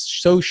span is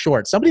so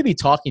short. Somebody will be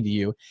talking to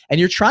you and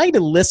you're trying to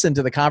listen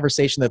to the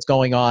conversation that's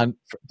going on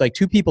like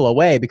 2 people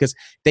away because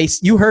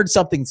you heard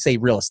something say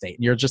real estate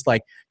and you're just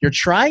like, you're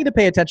trying to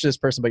pay attention to this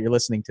person, but you're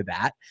listening to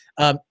that.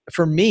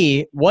 For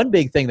me, one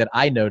big thing that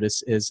I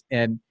notice is,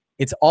 and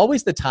it's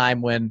always the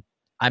time when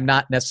I'm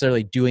not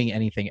necessarily doing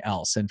anything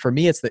else. And for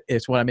me,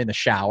 it's when I'm in the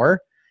shower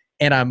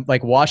and I'm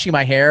like washing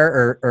my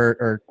hair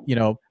or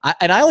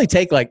I only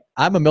take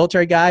I'm a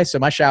military guy, so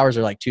my showers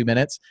are like 2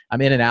 minutes.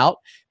 I'm in and out.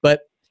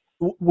 But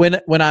when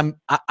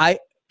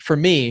for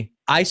me,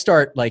 I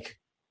start like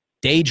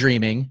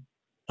daydreaming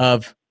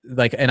of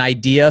like an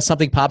idea,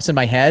 something pops in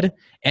my head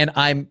and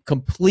I'm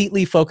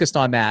completely focused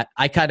on that.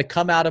 I kind of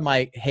come out of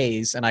my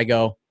haze and I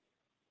go,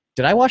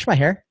 did I wash my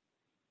hair?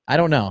 I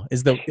don't know.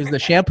 Is the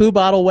shampoo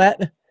bottle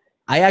wet?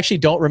 I actually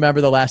don't remember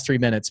the last 3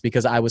 minutes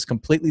because I was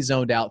completely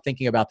zoned out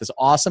thinking about this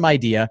awesome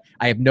idea.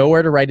 I have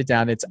nowhere to write it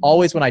down. It's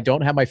always when I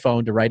don't have my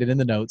phone to write it in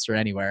the notes or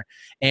anywhere.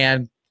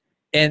 And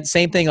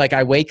same thing, like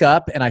I wake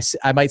up and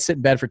I might sit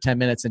in bed for 10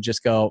 minutes and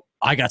just go,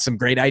 I got some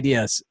great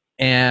ideas.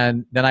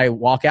 And then I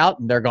walk out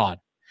and they're gone.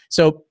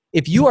 So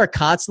if you are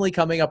constantly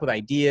coming up with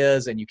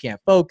ideas and you can't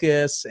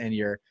focus and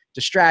you're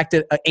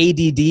distracted,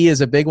 ADD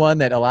is a big one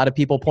that a lot of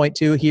people point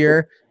to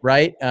here,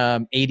 right?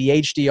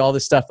 ADHD, all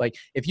this stuff. Like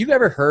if you've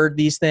ever heard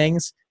these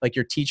things, like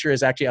your teacher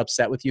is actually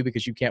upset with you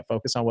because you can't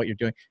focus on what you're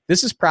doing.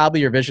 This is probably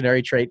your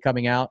visionary trait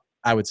coming out,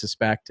 I would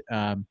suspect.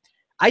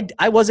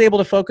 I was able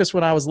to focus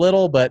when I was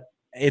little, but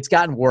it's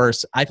gotten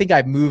worse. I think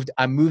I'm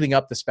moving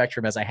up the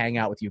spectrum as I hang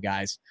out with you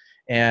guys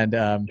and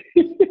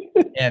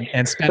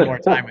spend more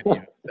time with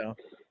you. So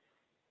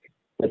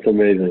that's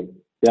amazing.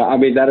 Yeah, I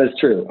mean, that is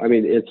true. I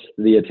mean, it's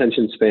the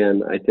attention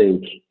span, I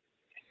think.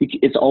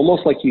 It's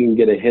almost like you can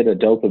get a hit of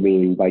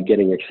dopamine by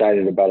getting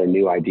excited about a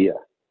new idea.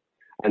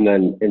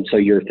 And so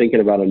you're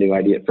thinking about a new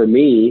idea. For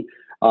me,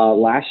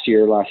 last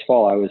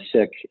fall, I was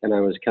sick and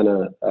I was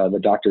the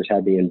doctors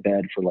had me in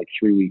bed for like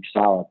 3 weeks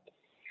solid.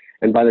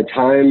 And by the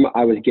time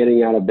I was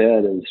getting out of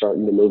bed and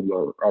starting to move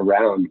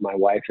around, my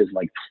wife is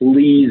like,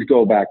 please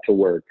go back to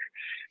work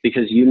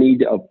because you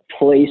need a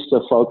place to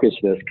focus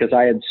this. Because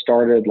I had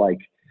started like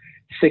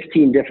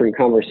 16 different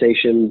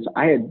conversations.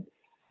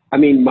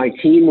 My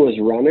team was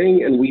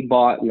running and we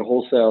bought and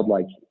wholesaled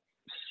like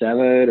 7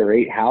 or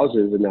 8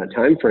 houses in that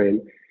time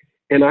frame.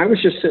 And I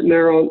was just sitting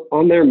there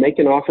on there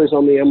making offers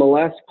on the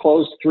MLS,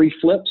 closed 3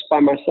 flips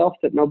by myself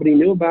that nobody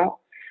knew about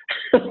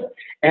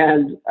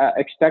and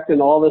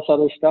expecting all this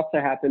other stuff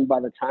to happen. By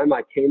the time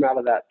I came out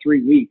of that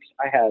 3 weeks,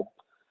 I had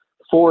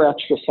 4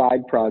 extra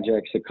side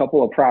projects, a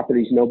couple of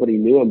properties nobody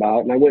knew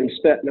about. And I went and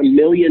spent $1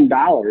 million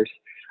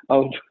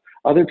of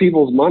other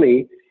people's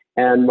money.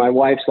 And my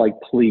wife's like,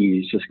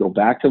 please just go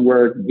back to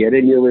work, get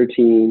in your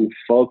routine,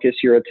 focus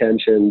your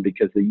attention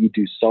because you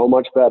do so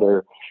much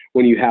better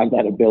when you have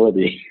that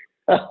ability.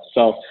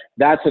 So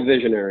that's a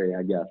visionary,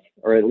 I guess,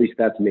 or at least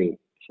that's me.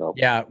 So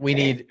yeah, we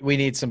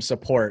need some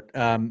support.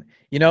 And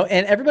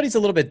everybody's a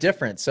little bit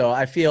different. So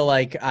I feel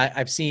like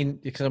I've seen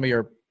some of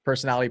your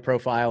personality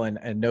profile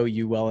and know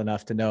you well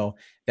enough to know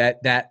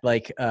that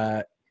like,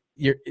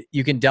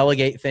 you can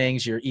delegate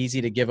things. You're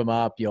easy to give them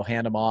up. You'll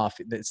hand them off.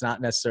 It's not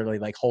necessarily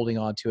like holding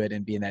on to it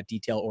and being that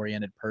detail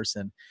oriented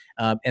person.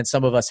 And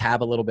some of us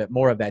have a little bit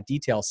more of that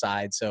detail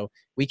side. So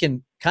we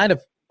can kind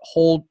of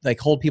hold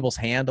people's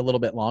hand a little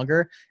bit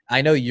longer.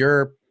 I know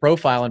your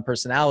profile and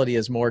personality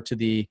is more to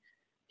the,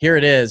 here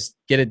it is,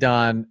 get it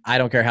done. I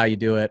don't care how you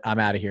do it. I'm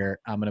out of here.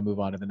 I'm going to move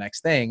on to the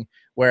next thing.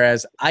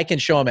 Whereas I can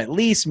show them at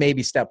least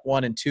maybe step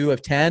 1 and 2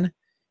 of 10.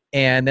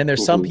 And then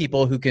there's some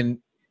people who can,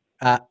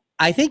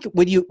 I think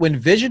when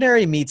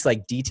visionary meets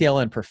like detail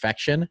and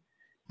perfection,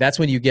 that's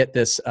when you get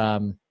this,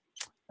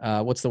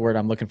 what's the word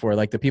I'm looking for?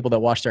 Like the people that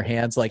wash their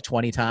hands like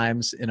 20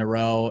 times in a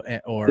row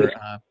or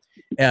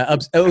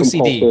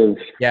OCD. Compulsive.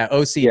 Yeah,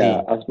 OCD.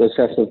 Yeah,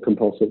 obsessive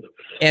compulsive.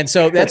 And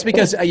so that's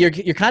because you're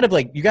kind of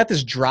like, you got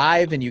this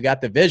drive and you got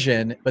the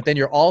vision, but then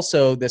you're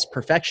also this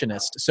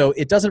perfectionist. So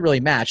it doesn't really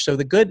match. So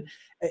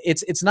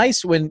it's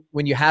nice when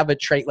you have a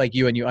trait like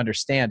you and you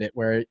understand it,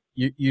 where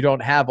you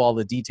don't have all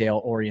the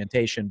detail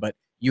orientation, but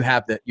you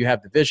have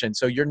the vision.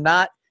 So you're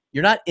not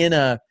in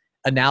a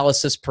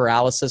analysis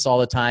paralysis all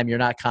the time. You're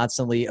not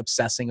constantly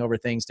obsessing over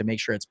things to make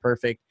sure it's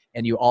perfect.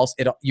 And you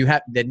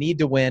have the need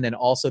to win, and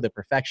also the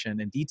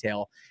perfection and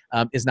detail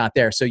is not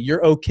there. So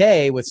you're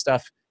okay with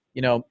stuff,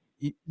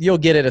 you'll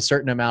get it a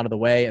certain amount of the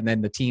way, and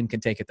then the team can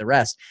take it the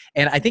rest.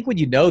 And I think when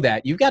you know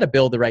that, you've got to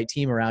build the right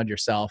team around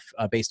yourself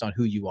based on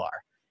who you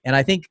are. And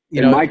I think,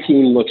 my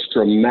team looks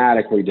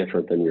dramatically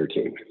different than your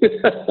team.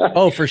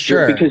 Oh, for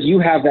sure. Because you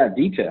have that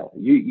detail.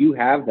 You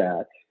have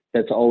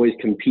that's always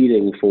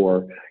competing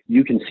for,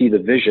 you can see the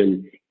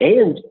vision.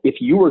 And if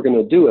you were going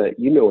to do it,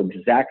 you know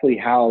exactly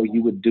how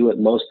you would do it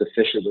most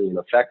efficiently and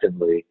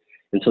effectively.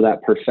 And so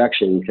that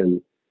perfection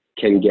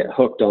can get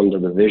hooked onto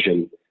the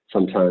vision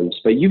sometimes.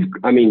 But you've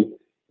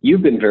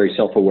been very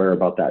self-aware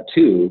about that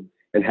too,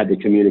 and had to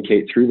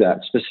communicate through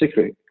that,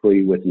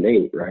 specifically with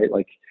Nate, right?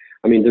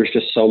 There's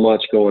just so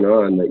much going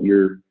on that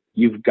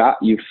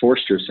you've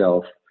forced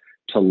yourself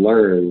to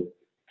learn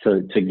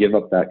to give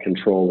up that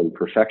control and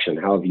perfection.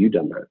 How have you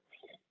done that?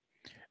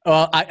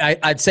 Well,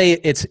 I'd say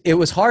it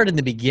was hard in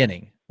the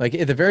beginning. Like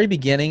at the very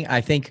beginning, I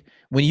think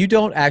when you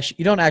don't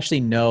actually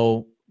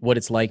know what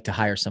it's like to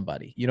hire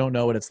somebody, you don't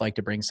know what it's like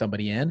to bring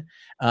somebody in.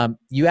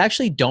 You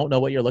actually don't know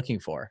what you're looking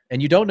for,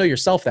 and you don't know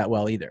yourself that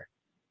well either.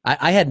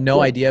 I had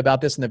no idea about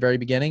this in the very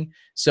beginning.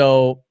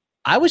 So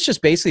I was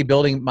just basically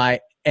building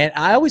and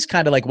I always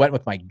kind of went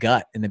with my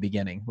gut in the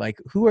beginning.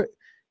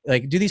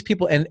 Do these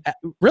people, and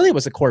really it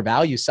was the core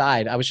value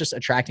side. I was just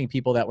attracting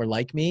people that were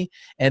like me,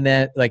 and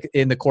then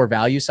in the core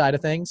value side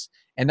of things,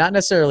 and not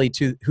necessarily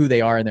to who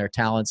they are and their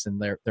talents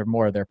and their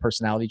more of their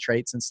personality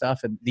traits and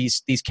stuff. And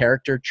these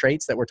character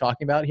traits that we're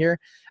talking about here,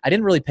 I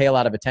didn't really pay a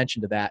lot of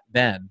attention to that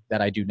then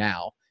that I do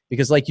now,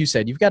 because like you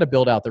said, you've got to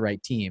build out the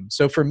right team.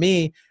 So for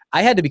me,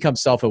 I had to become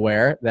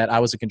self-aware that I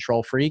was a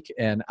control freak,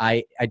 and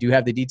I do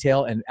have the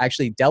detail, and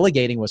actually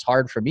delegating was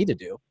hard for me to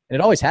do. And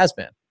it always has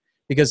been,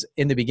 because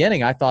in the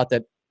beginning, I thought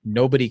that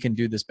nobody can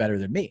do this better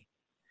than me.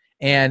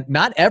 And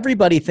not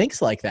everybody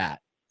thinks like that.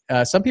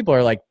 Some people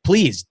are like,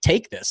 please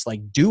take this,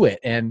 do it.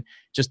 And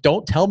just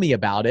don't tell me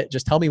about it.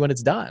 Just tell me when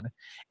it's done.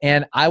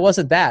 And I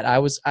wasn't that. I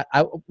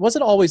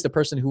wasn't always the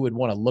person who would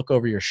want to look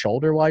over your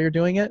shoulder while you're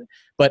doing it,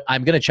 but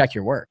I'm going to check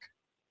your work.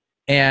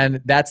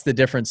 And that's the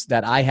difference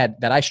that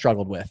I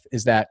struggled with,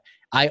 is that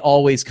I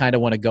always kind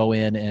of want to go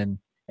in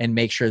and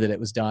make sure that it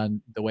was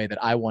done the way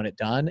that I want it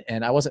done.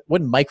 And I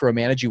wouldn't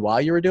micromanage you while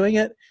you were doing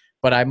it,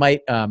 but I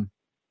might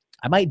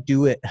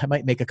do it. I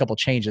might make a couple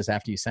changes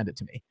after you send it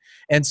to me.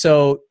 And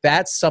so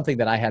that's something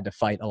that I had to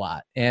fight a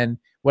lot. And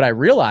what I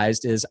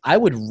realized is I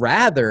would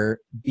rather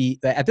be,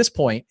 at this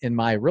point in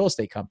my real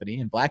estate company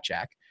in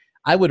Blackjack,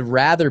 I would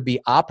rather be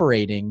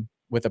operating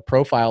with a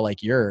profile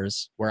like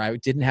yours, where I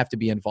didn't have to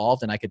be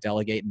involved and I could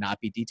delegate and not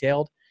be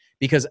detailed,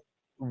 because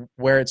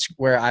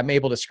where I'm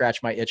able to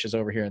scratch my itches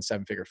over here in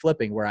Seven Figure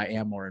Flipping, where I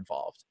am more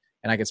involved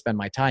and I could spend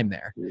my time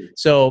there.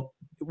 So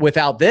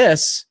without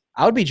this,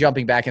 I would be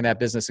jumping back in that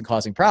business and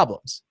causing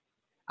problems.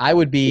 I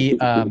would be,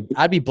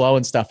 I'd be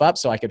blowing stuff up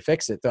so I could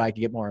fix it, so I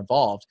could get more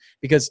involved,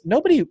 because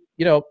nobody,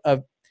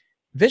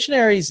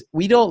 visionaries,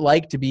 we don't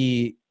like to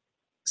be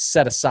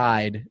set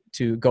aside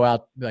to go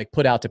out,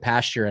 put out to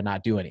pasture and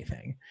not do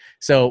anything.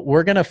 So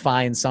we're going to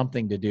find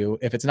something to do.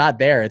 If it's not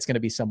there, it's going to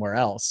be somewhere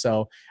else.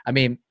 So,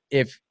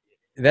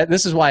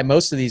 this is why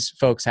most of these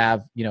folks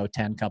have,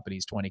 10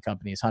 companies, 20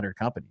 companies, 100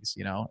 companies.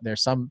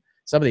 There's some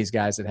of these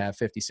guys that have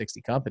 50,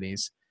 60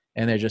 companies,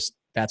 and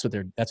that's what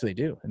they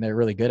do. And they're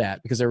really good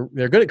at, because they're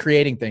good at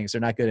creating things. They're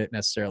not good at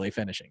necessarily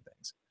finishing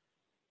things.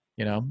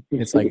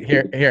 It's like,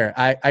 here,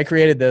 I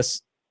created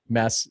this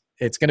mess.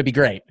 It's going to be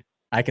great.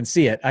 I can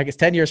see it. I guess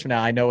 10 years from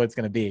now, I know what it's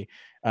going to be.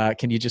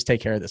 Can you just take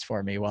care of this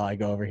for me while I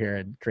go over here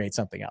and create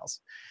something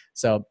else?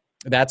 So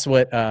that's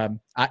what I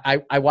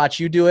watch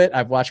you do it.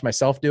 I've watched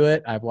myself do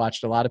it. I've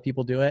watched a lot of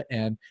people do it.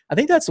 And I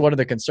think that's one of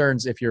the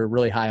concerns if you're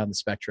really high on the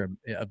spectrum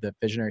of the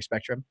visionary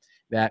spectrum,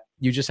 that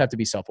you just have to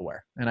be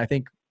self-aware. And I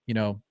think,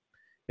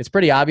 it's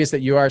pretty obvious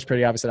that you are. It's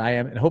pretty obvious that I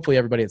am. And hopefully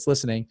everybody that's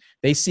listening,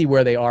 they see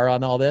where they are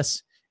on all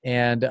this.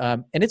 And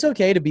it's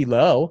okay to be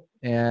low.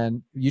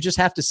 And you just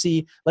have to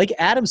see, like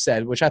Adam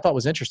said, which I thought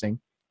was interesting.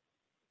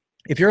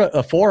 If you're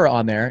a 4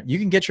 on there, you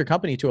can get your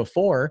company to a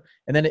 4.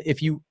 And then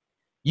if you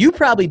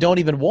probably don't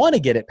even want to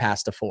get it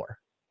past a 4,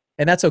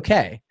 and that's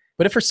okay.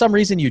 But if for some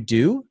reason you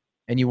do,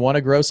 and you want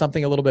to grow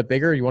something a little bit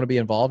bigger, you want to be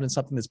involved in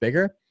something that's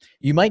bigger,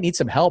 you might need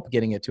some help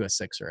getting it to a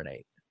 6 or an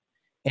 8.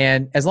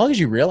 And as long as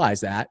you realize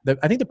that,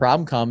 I think the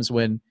problem comes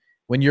when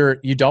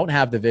you don't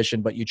have the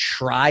vision, but you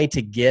try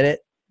to get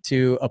it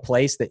to a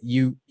place that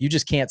you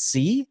just can't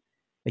see.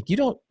 Like you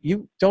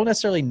don't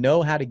necessarily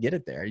know how to get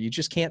it there. You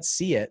just can't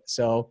see it.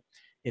 So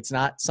it's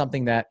not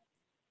something that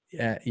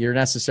you're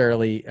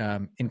necessarily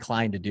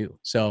inclined to do.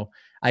 So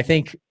I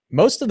think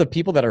most of the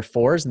people that are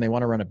 4s and they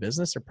want to run a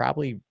business are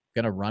probably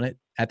going to run it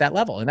at that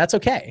level, and that's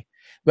okay.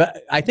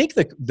 But I think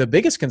the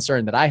biggest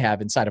concern that I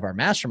have inside of our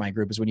mastermind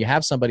group is when you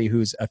have somebody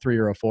who's a 3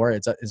 or a 4,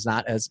 it's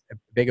not as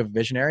big of a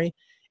visionary,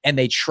 and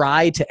they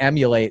try to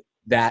emulate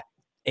that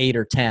 8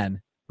 or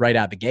 10 right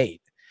out of the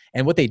gate.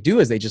 And what they do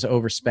is they just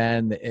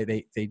overspend.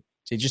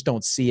 They just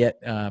don't see it.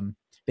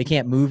 they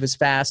can't move as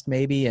fast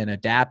maybe and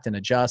adapt and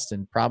adjust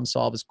and problem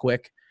solve as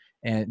quick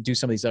and do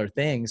some of these other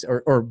things,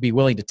 or be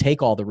willing to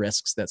take all the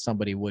risks that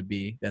somebody would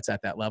be that's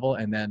at that level.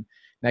 And then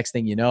next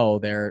thing you know,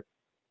 they're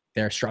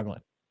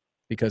struggling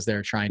because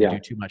they're trying to do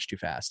too much too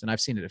fast. And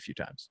I've seen it a few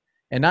times.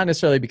 And not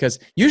necessarily because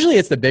usually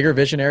it's the bigger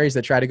visionaries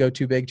that try to go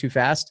too big too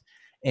fast,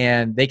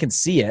 and they can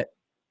see it,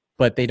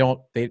 but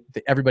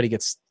everybody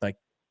gets like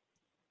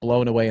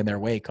blown away in their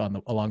wake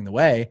along the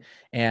way.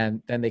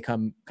 And then they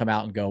come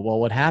out and go, well,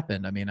 what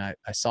happened? I mean, I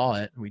saw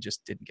it and we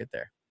just didn't get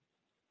there.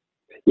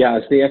 Yeah,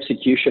 it's the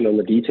execution on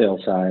the detail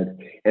side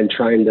and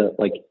trying to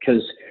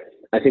because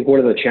I think one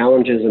of the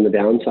challenges and the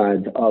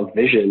downsides of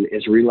vision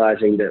is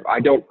realizing that I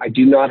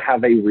do not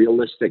have a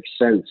realistic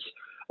sense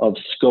of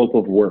scope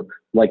of work,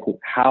 like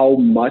how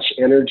much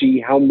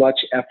energy, how much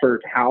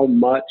effort, how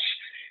much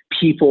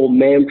people,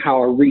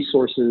 manpower,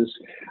 resources.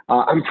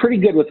 I'm pretty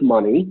good with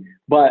money,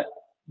 but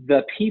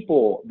the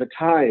people, the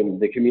time,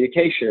 the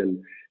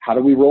communication, how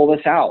do we roll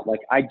this out?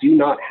 Like I do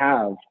not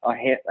have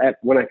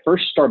when I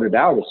first started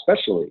out,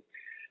 especially,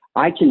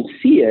 I can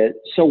see it.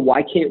 So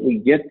why can't we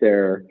get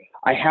there?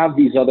 I have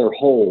these other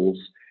holes.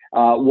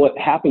 What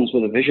happens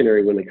with a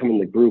visionary when they come in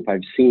the group,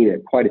 I've seen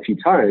it quite a few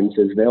times,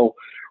 is they'll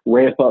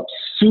ramp up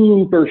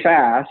super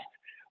fast,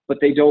 but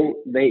they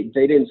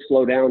didn't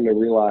slow down to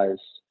realize,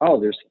 oh,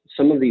 there's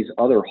some of these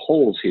other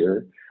holes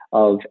here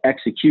of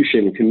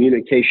execution,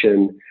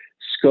 communication,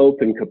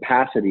 scope, and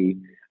capacity.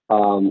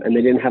 And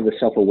they didn't have the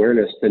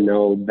self-awareness to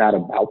know that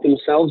about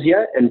themselves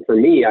yet. And for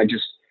me,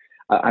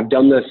 I've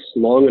done this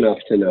long enough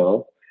to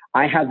know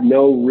I have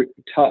no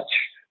touch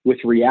with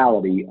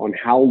reality on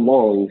how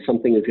long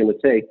something is going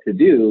to take to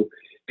do,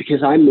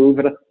 because I move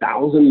at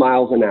 1,000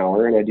 miles an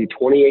hour and I do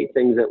 28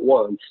 things at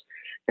once,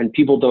 and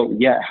people don't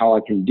get how I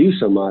can do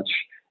so much.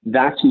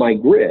 That's my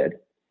grid,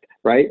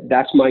 right?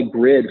 That's my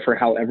grid for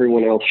how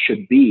everyone else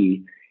should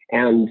be.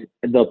 And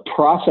the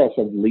process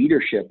of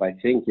leadership, I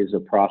think, is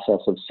a process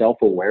of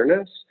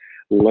self-awareness,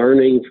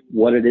 learning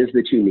what it is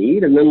that you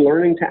need, and then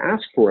learning to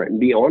ask for it and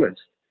be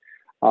honest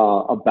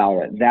about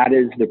it. That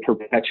is the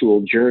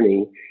perpetual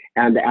journey.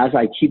 And as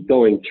I keep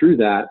going through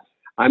that,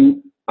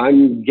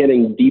 I'm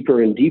getting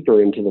deeper and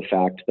deeper into the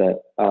fact that,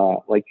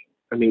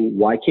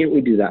 why can't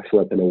we do that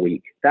flip in a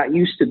week? That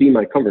used to be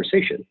my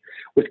conversation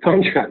with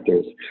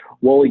contractors.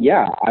 Well,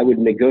 yeah, I would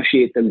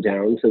negotiate them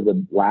down to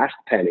the last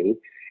penny,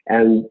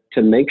 and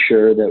to make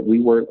sure that we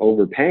weren't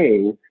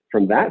overpaying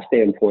from that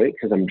standpoint,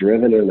 because I'm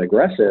driven and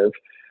aggressive,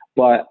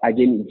 but I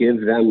didn't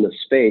give them the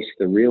space,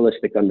 the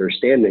realistic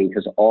understanding,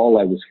 because all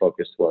I was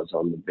focused was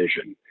on the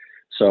vision.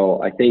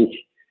 So I think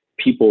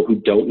people who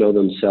don't know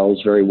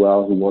themselves very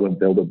well, who want to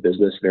build a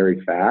business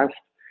very fast,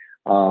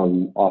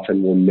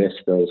 often will miss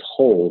those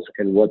holes.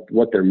 And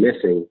what they're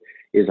missing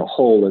is a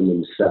hole in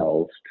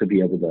themselves to be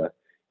able to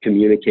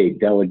communicate,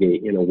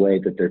 delegate in a way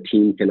that their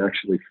team can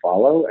actually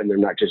follow, and they're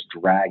not just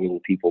dragging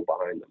people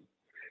behind them.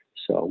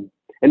 So,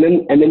 and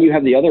then you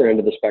have the other end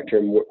of the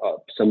spectrum,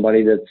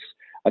 somebody that's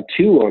a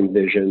 2 on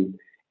vision,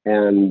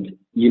 and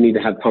you need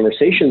to have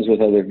conversations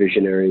with other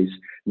visionaries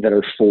that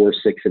are 4,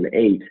 6, and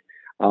 8.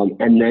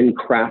 And then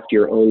craft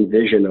your own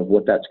vision of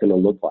what that's going to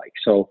look like.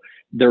 So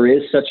there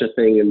is such a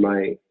thing in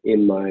my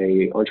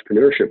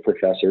entrepreneurship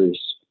professor's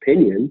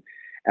opinion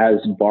as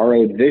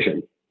borrowed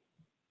vision.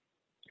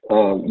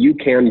 You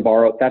can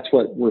borrow, that's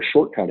what we're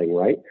shortcutting,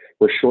 right?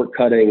 We're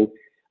shortcutting,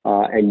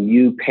 and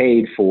you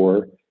paid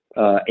for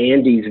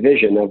Andy's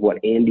vision of what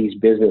Andy's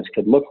business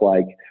could look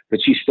like, but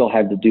you still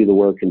had to do the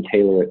work and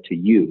tailor it to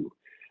you.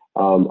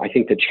 I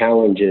think the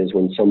challenge is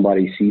when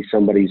somebody sees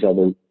somebody's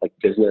other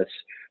business,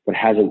 but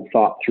hasn't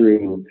thought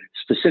through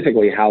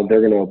specifically how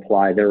they're going to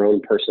apply their own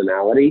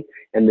personality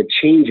and the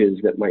changes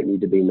that might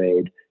need to be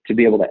made to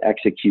be able to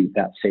execute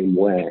that same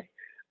way.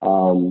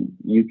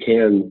 You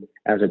can,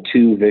 as a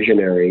 2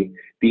 visionary,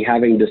 be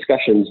having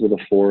discussions with a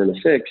 4 and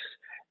a 6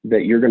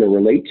 that you're going to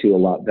relate to a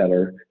lot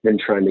better than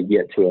trying to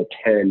get to a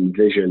 10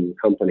 vision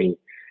company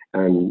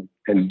and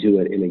do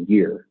it in a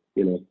year,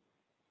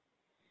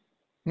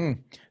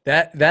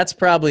 That's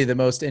probably the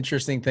most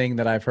interesting thing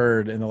that I've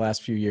heard in the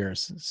last few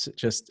years.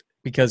 Just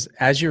because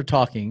as you're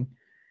talking,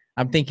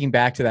 I'm thinking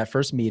back to that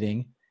first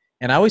meeting,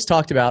 and I always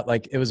talked about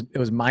it was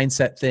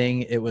mindset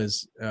thing. It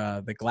was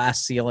the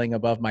glass ceiling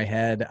above my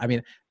head. I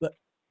mean,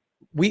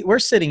 we're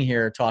sitting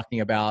here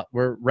talking about,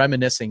 we're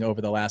reminiscing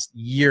over the last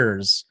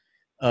years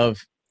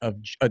of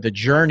the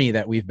journey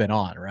that we've been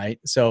on, right?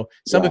 So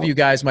some of you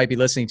guys might be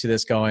listening to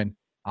this going,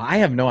 I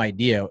have no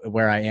idea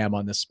where I am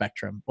on this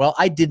spectrum. Well,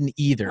 I didn't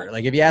either.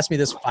 If you asked me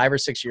this 5 or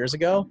 6 years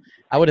ago,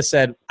 I would have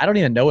said, I don't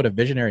even know what a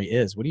visionary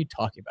is. What are you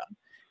talking about?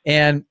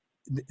 And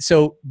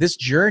so this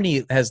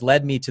journey has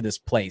led me to this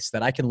place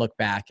that I can look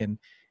back, and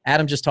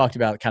Adam just talked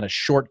about kind of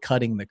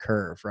shortcutting the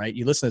curve, right?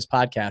 You listen to this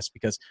podcast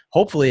because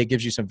hopefully it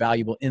gives you some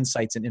valuable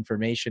insights and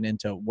information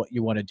into what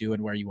you want to do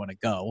and where you want to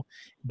go.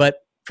 But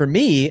for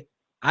me,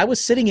 I was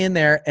sitting in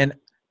there, and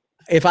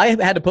if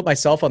I had to put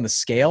myself on the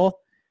scale,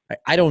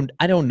 I don't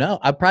know.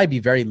 I'd probably be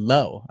very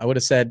low. I would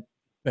have said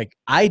like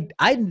I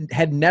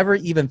had never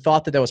even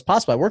thought that was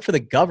possible. I worked for the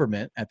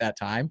government at that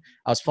time.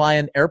 I was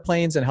flying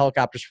airplanes and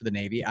helicopters for the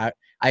Navy. I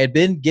had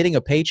been getting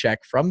a paycheck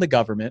from the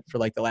government for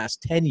like the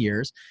last 10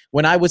 years.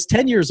 When I was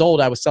 10 years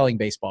old, I was selling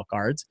baseball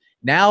cards.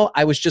 Now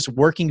I was just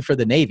working for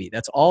the Navy.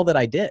 That's all that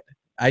I did.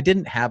 I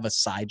didn't have a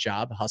side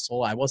job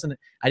hustle. I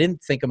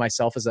didn't think of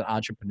myself as an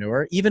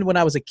entrepreneur. Even when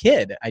I was a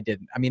kid, I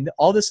didn't. I mean,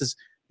 all this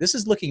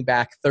is looking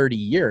back 30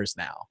 years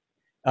now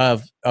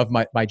of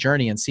my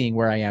journey and seeing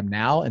where I am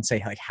now and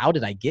say, like, how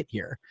did I get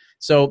here?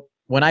 So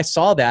when I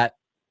saw that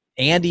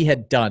Andy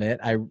had done it,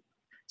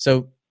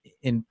 so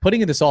in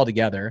putting this all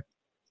together,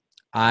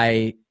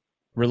 I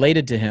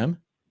related to him.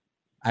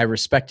 I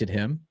respected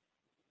him.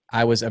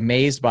 I was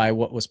amazed by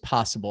what was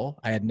possible.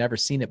 I had never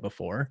seen it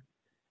before.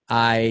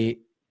 I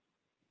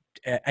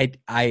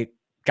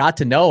got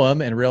to know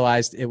him and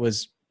realized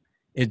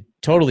it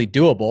totally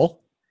doable,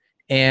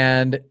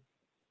 and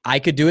I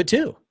could do it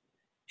too.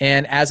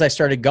 And as I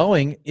started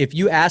going, if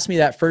you asked me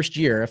that first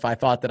year, if I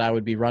thought that I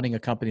would be running a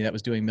company that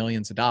was doing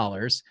millions of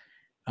dollars,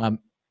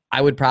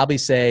 I would probably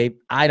say,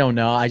 I don't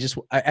know.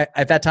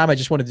 At that time, I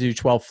just wanted to do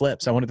 12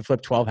 flips. I wanted to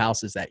flip 12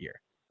 houses that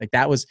year. Like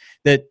that was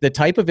the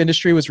type of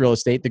industry was real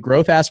estate. The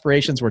growth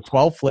aspirations were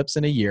 12 flips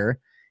in a year,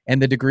 and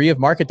the degree of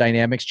market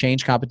dynamics,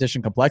 change,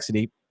 competition,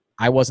 complexity,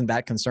 I wasn't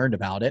that concerned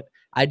about it.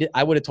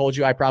 I would have told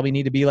you I probably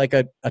need to be like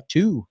a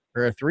 2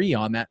 or a 3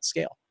 on that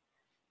scale.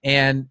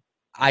 And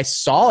I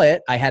saw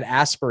it. I had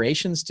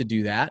aspirations to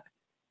do that,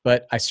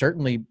 but I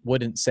certainly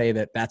wouldn't say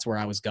that that's where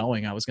I was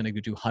going. I was going to go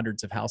do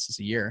hundreds of houses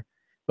a year.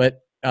 But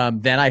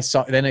then I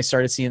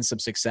started seeing some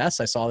success.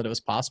 I saw that it was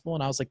possible,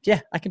 and I was like,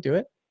 yeah, I can do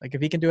it. Like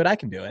if he can do it, I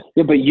can do it.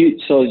 Yeah, but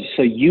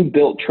so you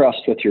built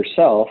trust with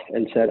yourself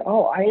and said,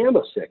 oh, I am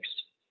a 6th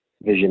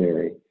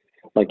visionary.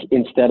 Like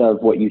instead of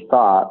what you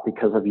thought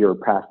because of your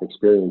past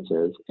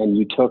experiences, and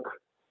you took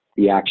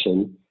the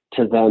action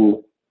to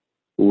then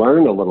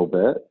learn a little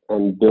bit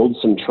and build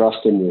some trust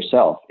in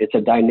yourself. It's a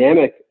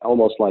dynamic,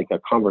 almost like a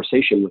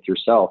conversation with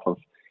yourself of,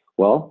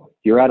 well,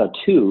 you're at a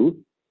 2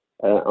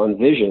 on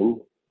vision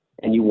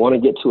and you want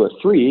to get to a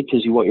 3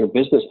 because you want your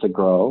business to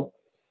grow.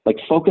 Like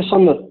focus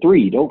on the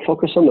 3, don't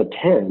focus on the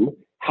 10.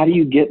 How do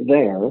you get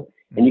there?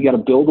 And you got to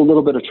build a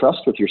little bit of trust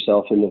with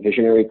yourself in the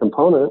visionary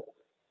component,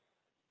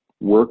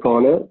 work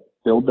on it,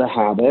 build the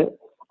habit.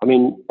 I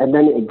mean, and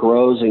then it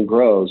grows and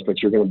grows,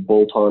 but you're going to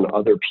bolt on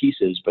other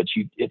pieces, but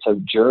it's a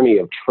journey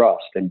of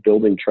trust and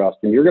building trust,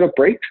 and you're going to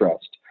break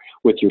trust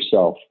with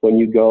yourself when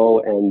you go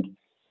and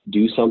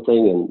do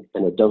something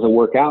and it doesn't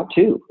work out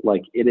too.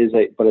 Like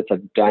but it's a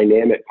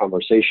dynamic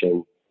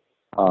conversation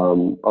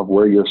of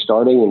where you're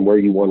starting and where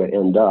you want to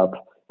end up.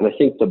 And I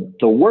think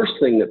the worst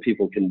thing that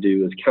people can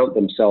do is count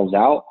themselves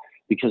out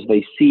because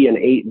they see an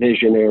 8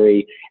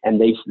 visionary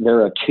and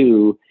they're a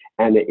 2,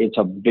 and it's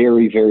a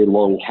very, very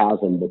long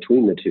chasm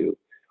between the 2.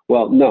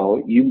 Well,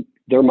 no,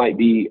 there might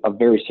be a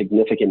very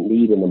significant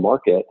need in the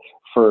market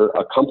for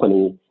a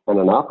company and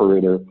an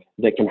operator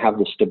that can have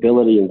the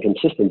stability and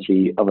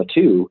consistency of a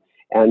 2.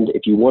 And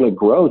if you want to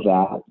grow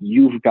that,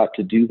 you've got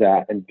to do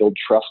that and build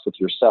trust with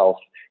yourself,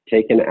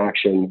 take an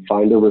action,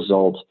 find a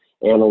result,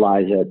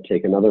 analyze it,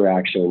 take another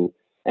action,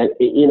 and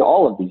in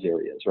all of these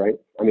areas, right?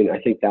 I mean, I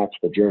think that's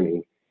the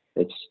journey.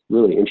 It's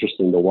really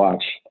interesting to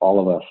watch all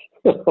of us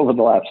over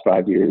the last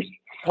 5 years.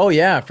 Oh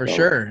yeah, for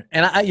sure.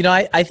 And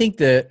I think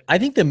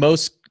the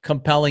most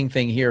compelling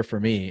thing here for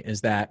me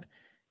is that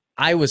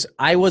I was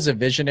a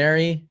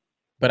visionary,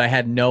 but I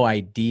had no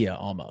idea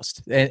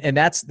almost. And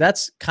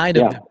that's kind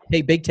of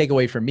the big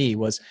takeaway for me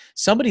was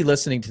somebody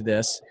listening to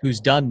this who's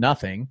done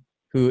nothing,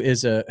 who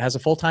has a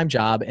full-time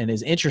job and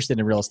is interested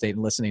in real estate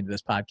and listening to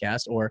this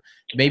podcast, or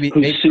maybe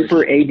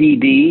super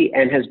ADD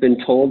and has been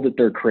told that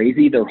they're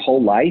crazy their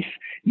whole life.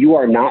 You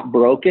are not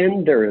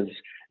broken. There's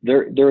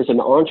an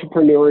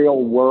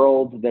entrepreneurial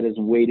world that is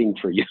waiting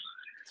for you.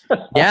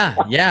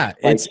 Yeah.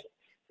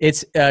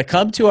 It's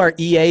come to our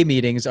EA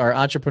meetings, our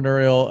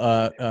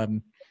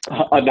entrepreneurial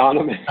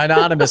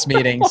anonymous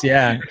meetings.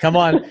 Yeah, come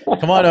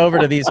on over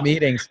to these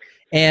meetings.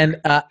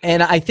 And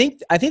I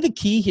think the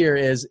key here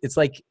is it's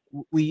like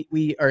we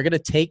got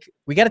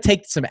to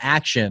take some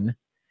action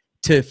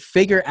to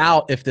figure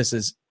out if this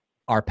is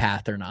our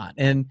path or not.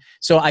 And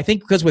so I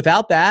think because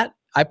without that,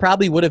 I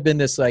probably would have been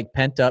this like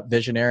pent up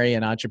visionary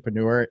and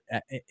entrepreneur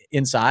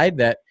inside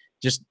that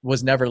just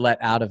was never let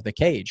out of the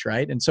cage.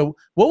 Right. And so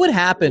what would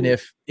happen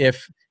if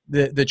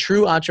the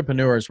true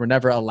entrepreneurs were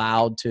never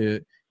allowed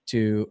to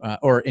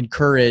or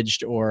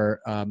encouraged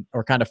or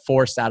kind of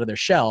forced out of their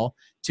shell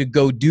to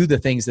go do the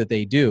things that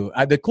they do?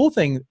 The cool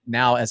thing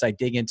now, as I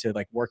dig into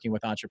like working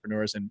with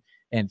entrepreneurs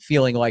and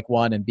feeling like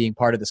one and being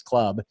part of this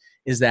club,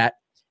 is that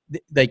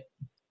the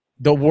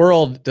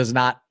world does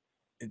not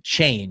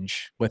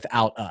change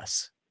without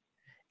us.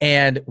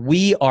 And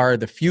we are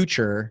the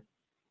future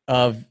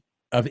of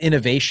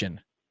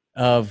innovation,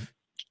 of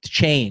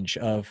change,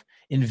 of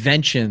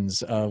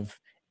inventions, of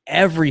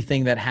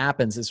everything that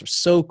happens is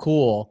so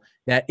cool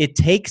that it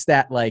takes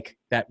that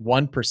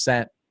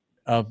 1%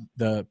 of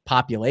the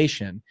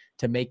population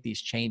to make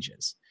these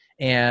changes.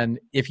 And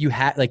if you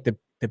had like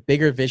the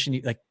bigger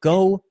vision, like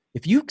go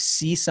if you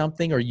see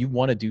something or you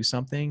want to do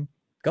something,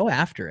 go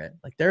after it.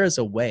 Like there is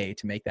a way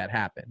to make that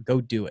happen.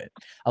 Go do it.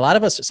 A lot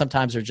of us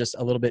sometimes are just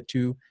a little bit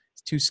too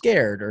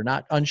scared or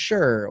not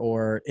unsure,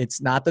 or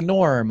it's not the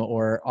norm,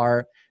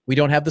 or we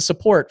don't have the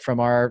support from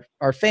our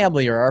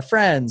family or our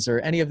friends or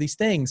any of these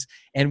things.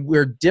 And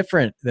we're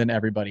different than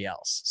everybody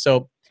else.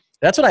 So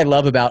that's what I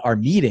love about our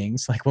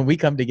meetings. Like when we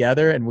come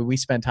together and when we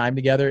spend time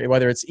together,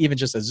 whether it's even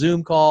just a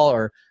Zoom call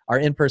or our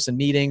in-person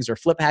meetings or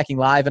Flip Hacking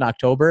Live in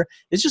October,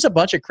 it's just a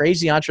bunch of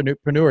crazy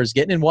entrepreneurs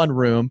getting in one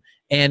room,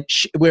 and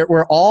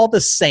we're all the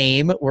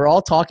same. We're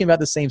all talking about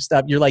the same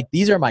stuff. You're like,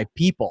 these are my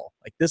people.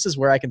 Like this is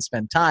where I can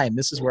spend time.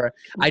 This is where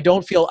I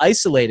don't feel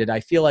isolated. I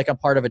feel like I'm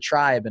part of a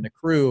tribe and a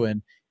crew,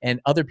 and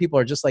other people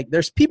are just like,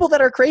 there's people that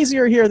are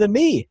crazier here than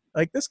me.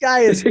 Like this guy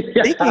is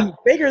thinking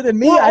bigger than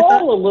me. We're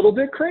all a little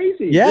bit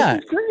crazy. Yeah.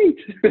 This is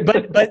great.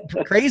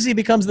 but crazy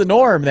becomes the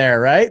norm there,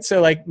 right?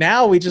 So like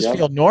now we just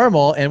feel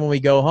normal. And when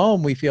we go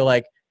home, we feel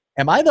like,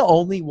 am I the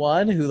only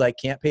one who like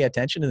can't pay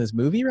attention to this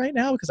movie right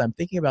now? Because I'm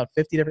thinking about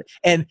 50 different,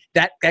 and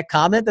that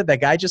comment that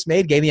guy just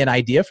made gave me an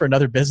idea for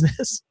another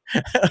business.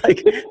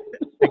 like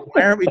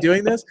why aren't we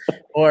doing this?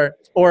 Or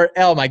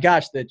oh my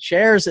gosh, the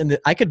chairs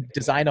I could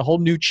design a whole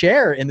new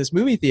chair in this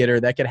movie theater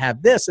that could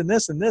have this and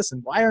this and this.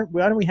 And why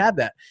don't we have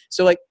that?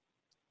 So like,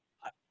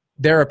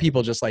 there are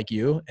people just like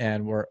you,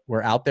 and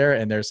we're out there,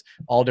 and there's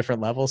all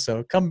different levels.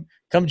 So come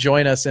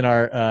join us in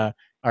our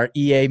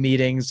EA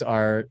meetings,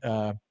 our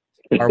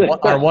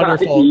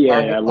wonderful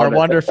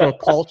wonderful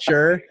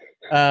culture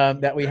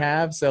that we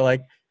have. So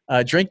like,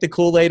 drink the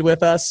Kool-Aid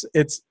with us.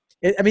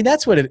 I mean,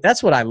 that's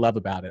what I love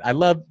about it. I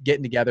love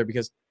getting together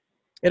because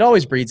it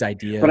always breeds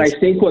ideas. But I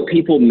think what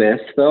people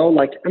miss though,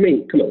 like, I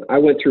mean, come on, I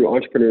went through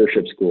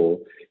entrepreneurship school,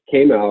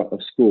 came out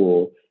of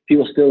school,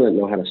 people still didn't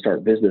know how to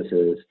start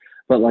businesses.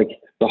 But like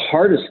the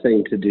hardest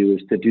thing to do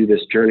is to do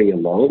this journey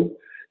alone.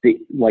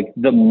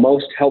 The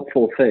most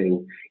helpful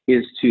thing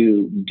is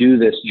to do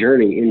this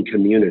journey in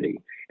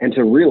community and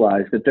to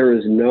realize that there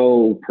is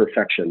no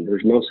perfection.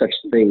 There's no such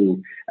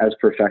thing as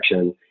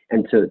perfection.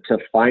 And to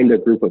find a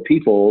group of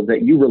people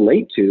that you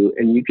relate to,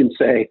 and you can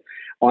say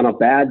on a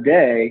bad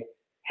day,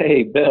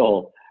 hey,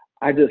 Bill,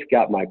 I just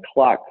got my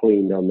clock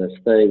cleaned on this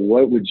thing.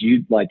 What would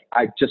you like?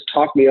 Just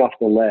talk me off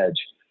the ledge.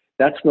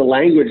 That's the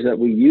language that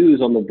we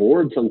use on the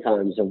board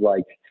sometimes of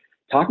like,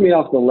 talk me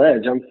off the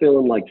ledge. I'm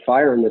feeling like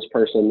firing this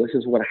person. This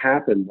is what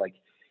happened. Like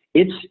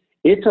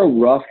it's a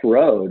rough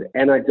road.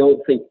 And I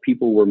don't think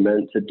people were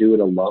meant to do it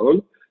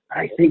alone.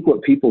 I think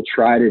what people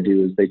try to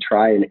do is they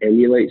try and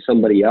emulate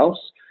somebody else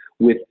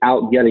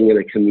without getting in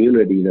a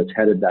community that's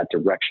headed that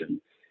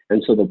direction.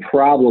 And so the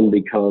problem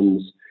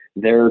becomes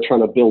they're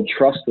trying to build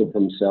trust with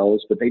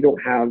themselves, but they don't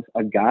have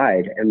a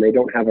guide, and they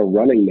don't have a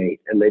running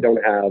mate, and they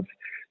don't have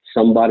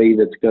somebody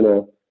that's going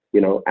to,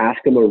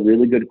 ask them a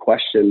really good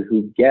question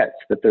who gets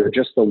that they're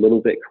just a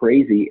little bit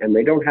crazy and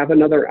they don't have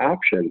another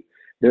option.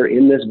 They're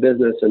in this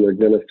business and they're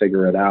going to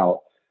figure it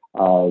out.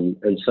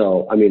 And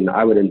so, I mean,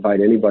 I would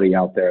invite anybody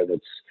out there that's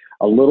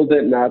a little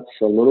bit nuts,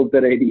 a little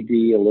bit ADD,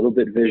 a little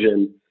bit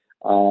vision,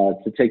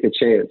 to take a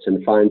chance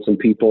and find some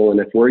people. And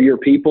if we're your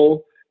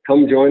people,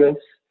 come join us,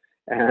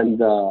 and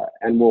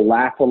we'll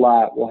laugh a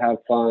lot. We'll have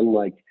fun.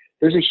 Like,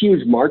 there's a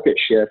huge market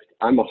shift.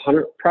 I'm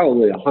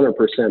probably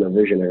 100% a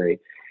visionary,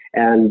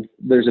 and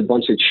there's a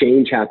bunch of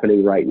change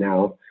happening right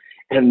now.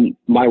 And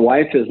my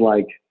wife is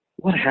like,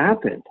 what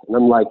happened? And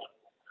I'm like,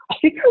 I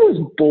think I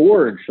was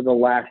bored for the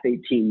last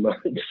 18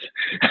 months.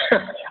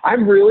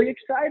 I'm really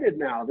excited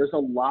now. There's a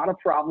lot of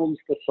problems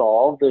to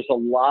solve. There's a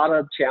lot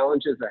of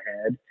challenges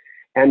ahead.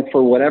 And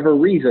for whatever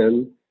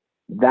reason,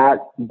 that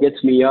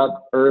gets me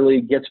up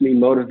early, gets me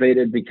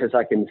motivated because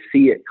I can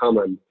see it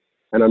coming,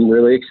 and I'm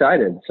really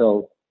excited.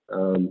 So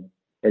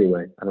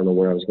anyway, I don't know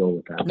where I was going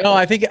with that. No,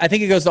 I think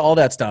it goes to all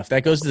that stuff.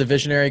 That goes to the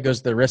visionary, it goes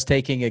to the risk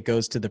taking, it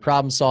goes to the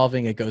problem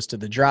solving, it goes to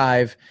the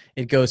drive,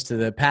 it goes to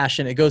the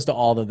passion, it goes to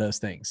all of those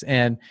things.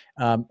 And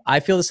I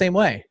feel the same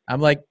way.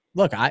 I'm like,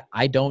 look,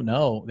 I don't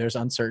know. There's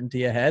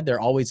uncertainty ahead. There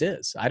always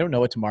is. I don't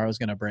know what tomorrow is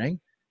going to bring.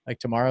 Like,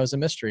 tomorrow is a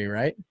mystery,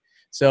 right?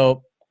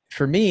 So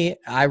for me,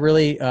 I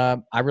really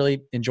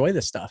enjoy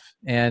this stuff.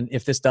 And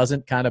if this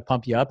doesn't kind of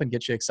pump you up and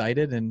get you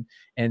excited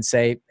and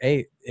say,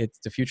 hey,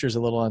 the future is a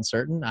little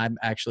uncertain, I'm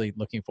actually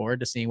looking forward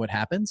to seeing what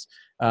happens.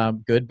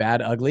 Good,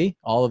 bad, ugly,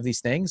 all of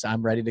these things.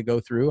 I'm ready to go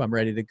through. I'm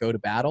ready to go to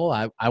battle.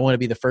 I want to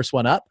be the first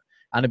one up.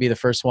 I'm going to be the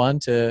first one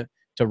to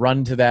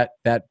run to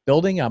that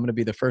building. I'm going to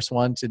be the first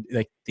one to,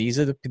 like, these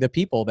are the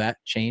people that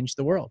change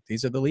the world.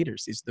 These are the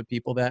leaders. These are the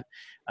people that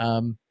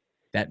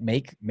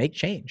make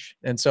change.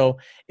 And so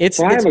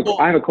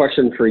I have a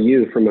question for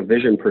you from a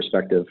vision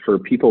perspective for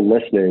people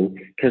listening,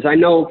 because I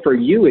know for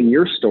you and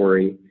your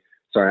story,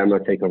 sorry, I'm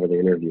going to take over the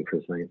interview for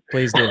a second.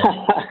 Please do.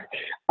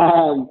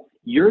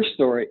 Your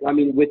story, I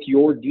mean, with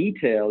your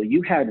detail,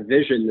 you had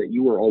vision that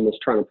you were almost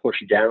trying to push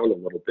down a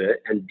little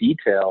bit, and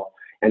detail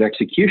and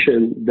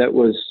execution that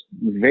was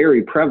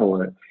very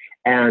prevalent.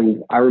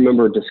 And I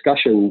remember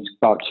discussions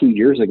about 2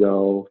 years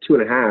ago,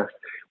 2.5,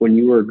 when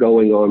you were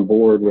going on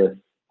board with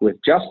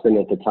Justin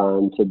at the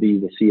time to be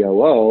the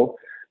COO,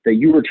 that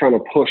you were trying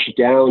to push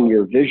down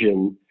your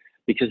vision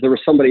because there was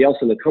somebody else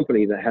in the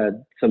company that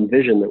had some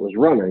vision that was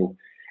running.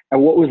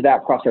 And what was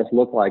that process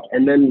look like?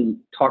 And then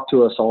talk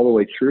to us all the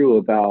way through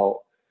about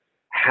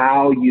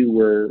how you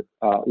were,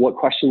 what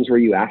questions were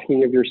you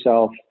asking of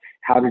yourself?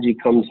 How did you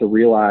come to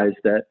realize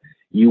that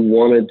you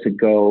wanted to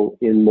go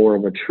in more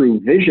of a true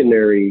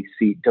visionary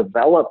seat,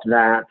 develop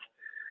that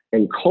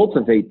and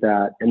cultivate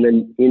that, and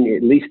then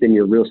at least in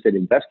your real estate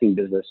investing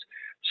business,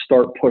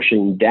 start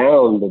pushing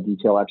down the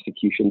detail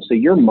execution. So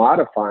you're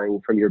modifying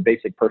from your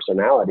basic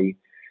personality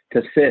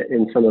to sit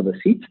in some of the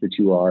seats that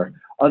you are.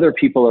 Other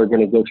people are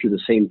going to go through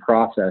the same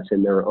process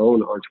in their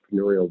own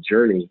entrepreneurial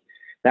journey.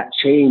 That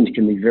change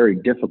can be very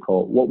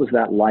difficult. What was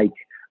that like?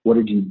 What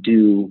did you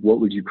do?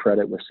 What would you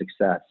credit with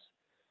success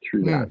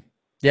through that?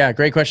 Yeah,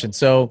 great question.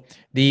 So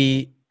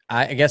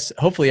I guess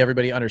hopefully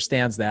everybody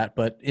understands that,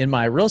 but in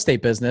my real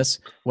estate business,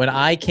 when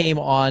I came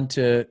on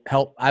to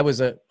help, I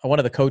was one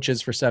of the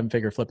coaches for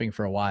 7-figure flipping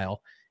for a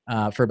while,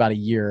 for about a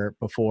year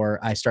before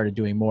I started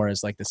doing more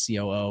as like the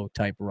COO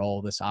type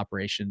role, this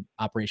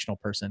operational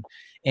person.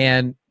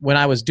 And when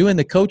I was doing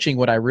the coaching,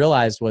 what I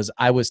realized was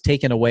I was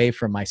taken away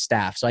from my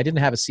staff. So I didn't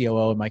have a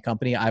COO in my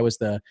company. I was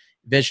the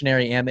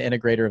visionary and the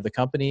integrator of the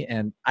company,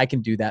 and I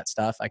can do that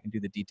stuff. I can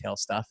do the detail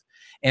stuff.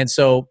 And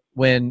so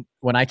when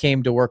I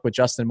came to work with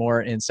Justin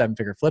Moore in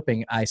 7-figure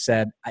flipping, I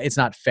said, it's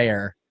not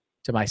fair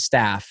to my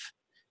staff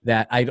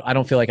that I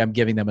don't feel like I'm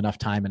giving them enough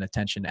time and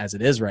attention as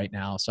it is right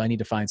now. So I need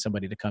to find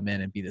somebody to come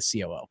in and be the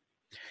COO.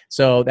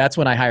 So that's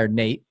when I hired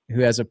Nate,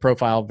 who has a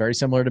profile very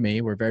similar to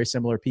me. We're very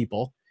similar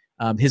people.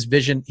 His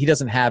vision, he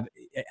doesn't have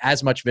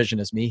as much vision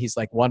as me. He's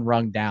like one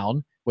rung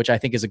down, which I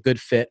think is a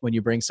good fit when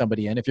you bring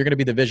somebody in. If you're going to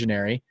be the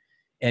visionary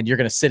and you're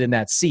going to sit in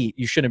that seat,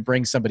 you shouldn't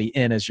bring somebody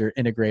in as your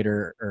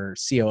integrator or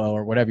COO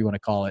or whatever you want to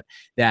call it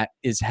that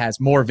has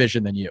more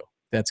vision than you.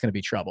 That's going to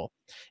be trouble.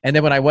 And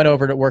then when I went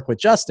over to work with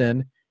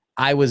Justin,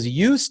 I was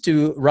used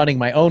to running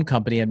my own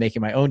company and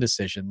making my own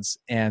decisions.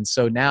 And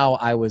so now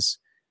I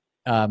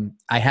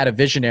had a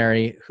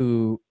visionary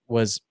who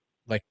was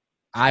like,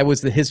 I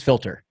was his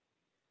filter,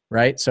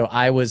 right? So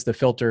I was the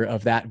filter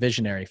of that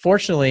visionary.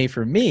 Fortunately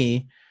for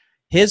me,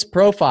 his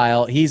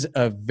profile, he's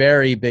a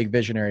very big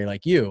visionary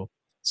like you.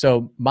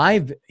 So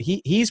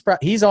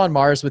he's on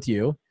Mars with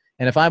you.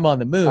 And if I'm on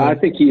the moon, I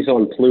think he's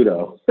on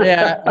Pluto.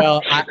 Yeah,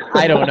 well,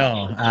 I don't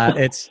know.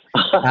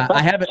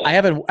 I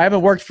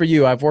haven't worked for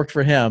you. I've worked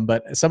for him,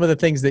 but some of the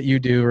things that you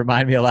do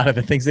remind me a lot of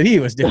the things that he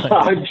was doing.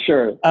 I'm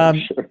sure.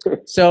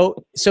 So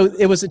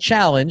it was a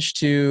challenge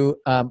to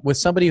with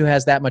somebody who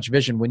has that much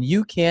vision. When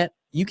you can't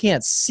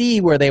see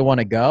where they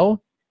want to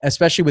go,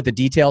 especially with the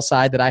detail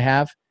side that I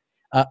have.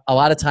 A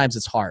lot of times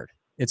it's hard.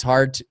 It's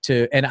hard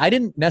to, and I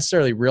didn't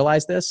necessarily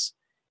realize this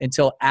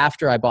until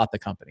after I bought the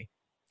company.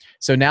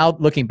 So now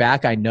looking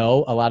back, I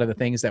know a lot of the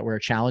things that were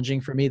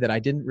challenging for me that I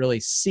didn't really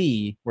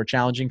see were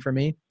challenging for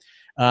me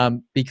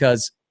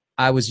because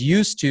I was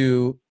used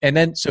to, and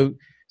then, so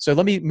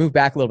let me move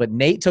back a little bit.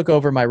 Nate took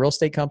over my real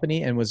estate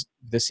company and was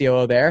the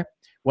COO there.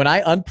 When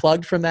I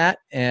unplugged from that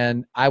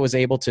and I was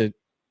able to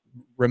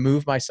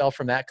remove myself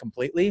from that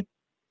completely,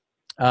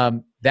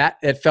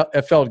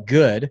 it felt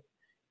good.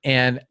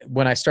 And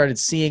when I started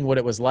seeing what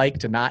it was like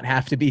to not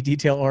have to be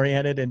detail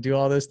oriented and do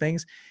all those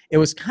things, it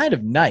was kind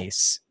of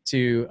nice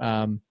to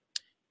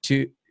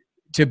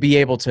be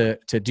able to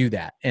do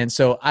that. And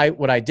so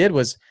what I did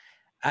was,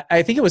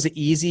 I think it was an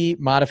easy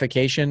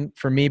modification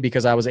for me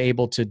because I was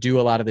able to do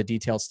a lot of the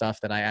detailed stuff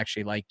that I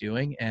actually like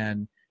doing,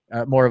 and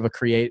more of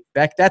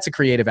that's a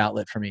creative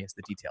outlet for me, is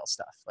the detailed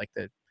stuff, like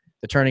the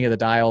turning of the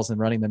dials and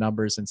running the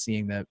numbers and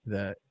seeing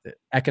the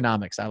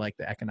economics. I like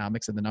the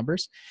economics of the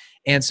numbers.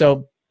 And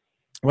so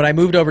when I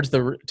moved over to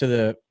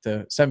the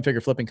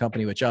 7-figure flipping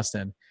company with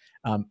Justin,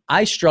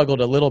 I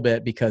struggled a little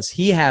bit because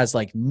he has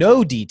like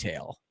no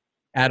detail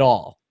at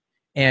all,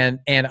 and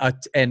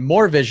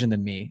more vision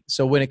than me.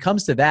 So when it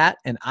comes to that,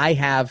 and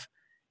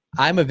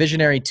I'm a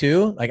visionary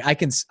too. Like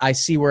I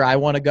see where I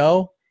want to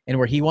go and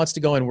where he wants to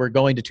go, and we're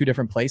going to two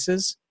different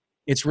places.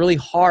 It's really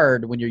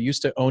hard when you're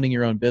used to owning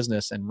your own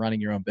business and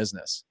running your own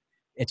business,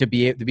 and to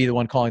be the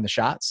one calling the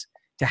shots,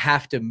 to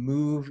have to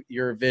move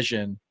your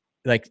vision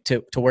like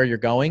to where you're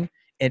going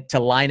and to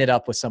line it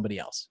up with somebody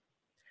else.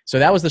 So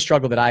that was the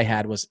struggle that I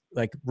had, was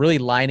like really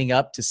lining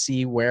up to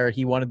see where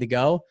he wanted to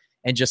go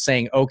and just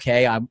saying,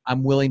 okay,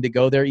 I'm willing to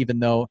go there, even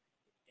though,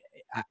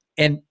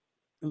 and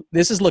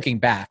this is looking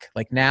back,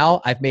 like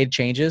now I've made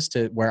changes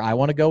to where I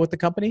want to go with the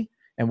company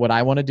and what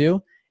I want to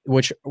do,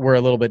 which were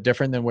a little bit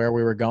different than where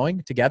we were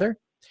going together.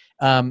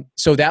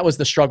 So that was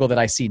the struggle that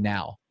I see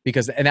now,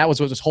 and that was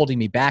what was holding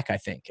me back, I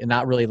think, and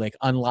not really like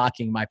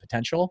unlocking my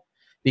potential,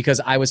 because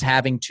I was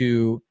having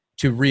to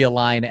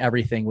realign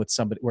everything with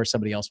where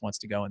somebody else wants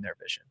to go in their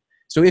vision.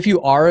 So if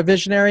you are a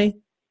visionary,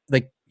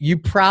 like you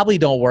probably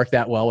don't work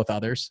that well with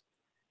others.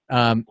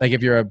 Like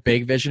if you're a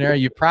big visionary,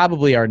 you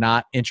probably are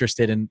not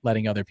interested in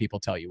letting other people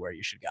tell you where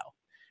you should go.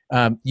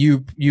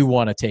 You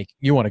want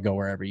to go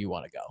wherever you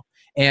want to go.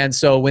 And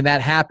so when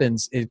that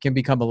happens, it can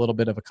become a little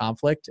bit of a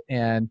conflict,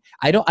 and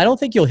I don't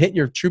think you'll hit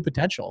your true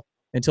potential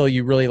until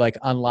you really like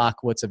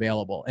unlock what's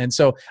available. And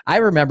so I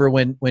remember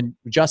when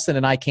Justin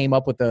and I came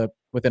up with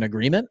an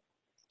agreement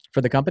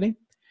for the company,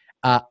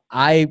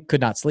 I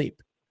could not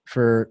sleep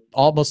for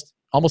almost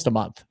a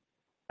month.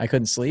 I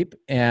couldn't sleep,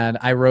 and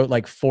I wrote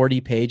like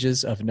 40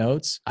 pages of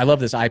notes. I love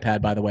this iPad,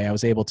 by the way. I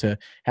was able to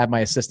have my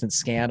assistant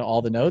scan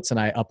all the notes, and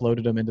I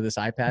uploaded them into this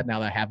iPad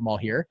now that I have them all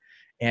here.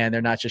 And they're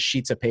not just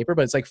sheets of paper,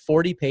 but it's like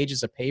 40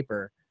 pages of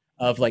paper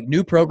of like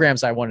new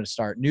programs I wanted to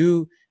start,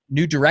 new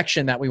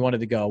direction that we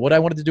wanted to go, what I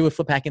wanted to do with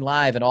Flip Hacking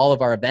Live and all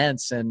of our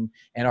events and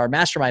our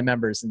mastermind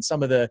members and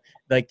some of the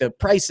like the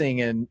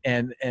pricing and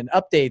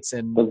updates,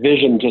 and the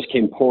vision just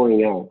came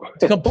pouring out.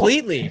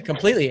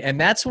 completely. And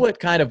that's what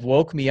kind of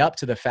woke me up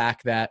to the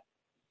fact that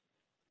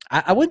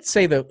I wouldn't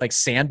say that like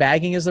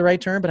sandbagging is the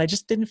right term, but I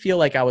just didn't feel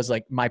like I was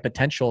like, my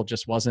potential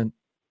just wasn't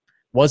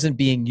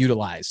being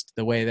utilized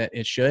the way that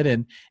it should.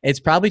 And it's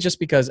probably just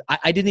because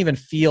I didn't even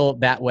feel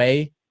that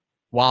way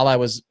while I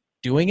was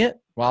doing it.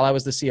 While I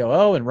was the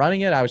COO and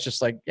running it, I was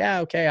just like, yeah,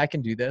 okay, I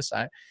can do this.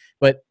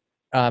 But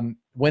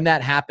when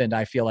that happened,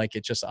 I feel like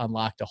it just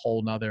unlocked a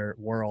whole nother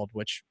world,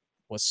 which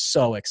was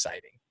so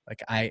exciting.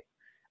 Like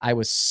I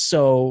was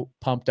so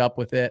pumped up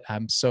with it.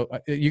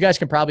 You guys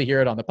can probably hear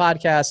it on the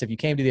podcast. If you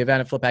came to the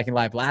event at Flip Hacking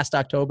Live last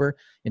October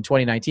in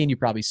 2019, you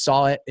probably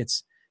saw it.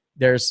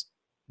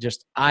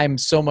 I'm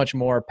so much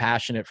more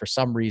passionate for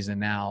some reason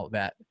now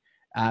that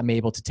I'm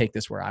able to take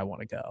this where I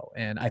want to go.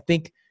 And I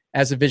think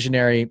as a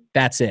visionary,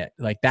 that's it.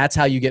 Like, that's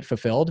how you get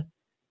fulfilled,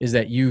 is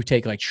that you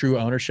take like true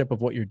ownership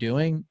of what you're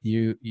doing.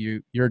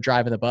 You're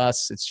driving the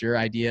bus. It's your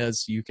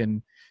ideas. You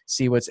can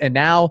see and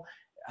now,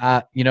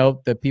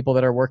 the people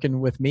that are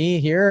working with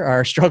me here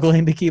are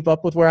struggling to keep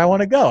up with where I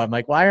want to go. I'm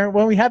like,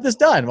 when we have this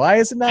done,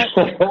 why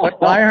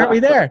aren't we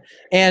there?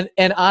 And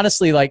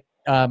honestly, like,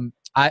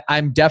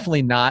 I'm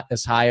definitely not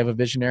as high of a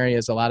visionary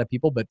as a lot of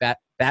people, but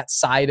that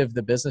side of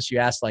the business, you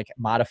asked, like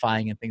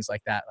modifying and things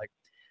like that. Like,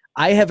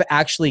 I have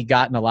actually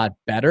gotten a lot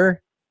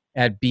better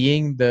at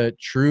being the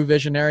true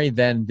visionary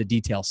than the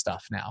detail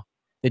stuff now.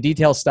 The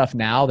detail stuff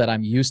now that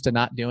I'm used to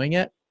not doing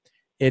it,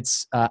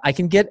 it's I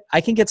can get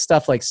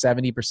stuff like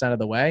 70% of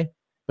the way,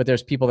 but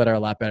there's people that are a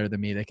lot better than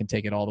me that can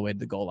take it all the way to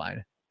the goal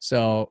line.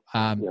 So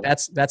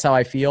that's how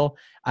I feel.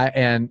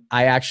 I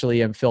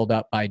actually am filled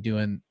up by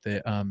doing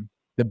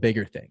the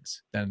bigger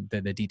things than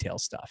the detail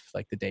stuff.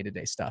 Like the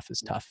day-to-day stuff is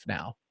tough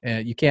now,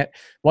 and you can't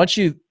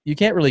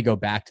really go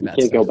back to that.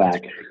 You can't go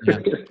back.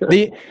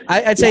 Yeah.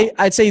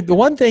 I'd say the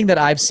one thing that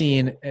I've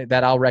seen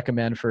that I'll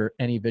recommend for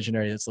any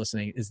visionary that's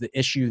listening is the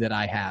issue that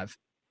I have.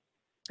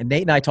 And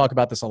Nate and I talk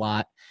about this a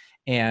lot,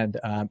 and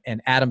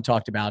Adam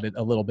talked about it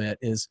a little bit,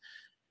 is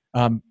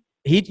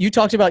you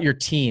talked about your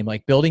team,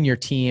 like building your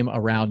team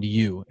around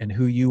you and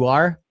who you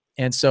are.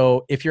 And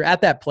so if you're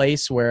at that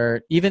place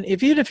where even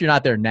if you're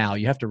not there now,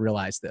 you have to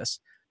realize this,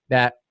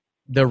 that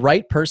the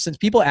right person,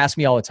 people ask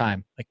me all the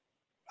time, like,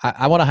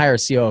 I want to hire a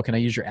COO. Can I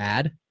use your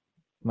ad?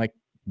 I'm like,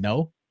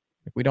 no,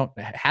 we don't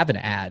have an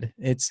ad.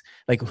 It's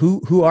like,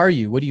 who are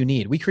you? What do you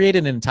need? We created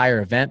an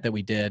entire event that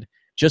we did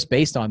just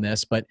based on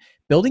this, but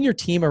building your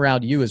team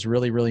around you is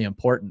really, really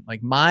important.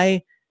 Like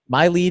my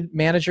lead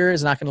manager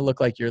is not going to look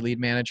like your lead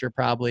manager.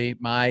 Probably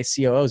my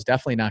COO is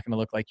definitely not going to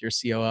look like your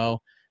COO.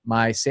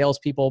 My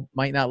salespeople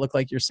might not look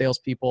like your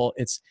salespeople.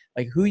 It's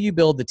like who you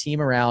build the team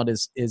around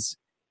it's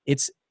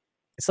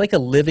like a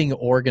living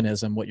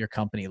organism, what your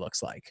company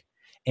looks like.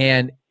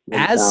 And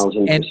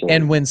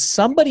and when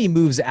somebody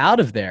moves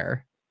out of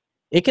there,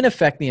 it can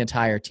affect the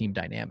entire team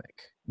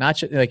dynamic. Not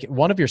just like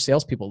one of your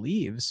salespeople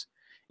leaves,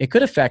 it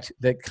could affect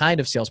the kind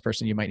of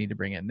salesperson you might need to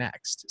bring in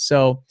next.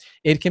 So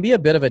it can be a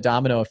bit of a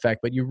domino effect,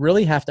 but you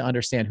really have to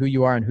understand who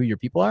you are and who your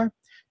people are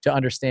to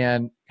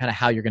understand kind of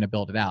how you're going to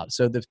build it out.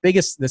 So the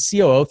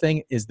COO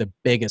thing is the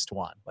biggest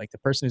one. Like the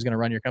person who's going to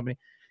run your company,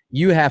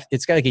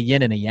 it's got like a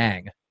yin and a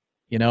yang.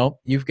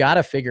 You've got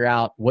to figure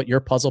out what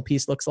your puzzle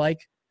piece looks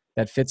like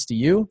that fits to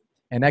you.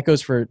 And that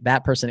goes for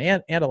that person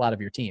and a lot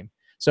of your team.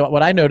 So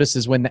what I noticed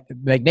is when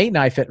like Nate and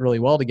I fit really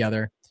well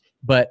together,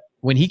 but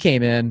when he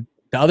came in,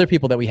 the other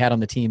people that we had on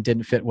the team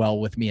didn't fit well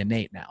with me and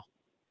Nate now.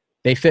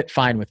 They fit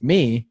fine with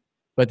me,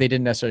 but they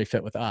didn't necessarily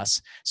fit with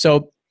us.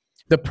 So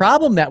the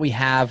problem that we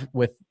have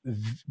with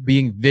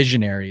being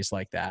visionaries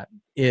like that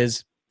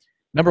is,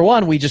 number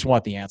one, we just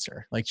want the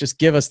answer. Like, just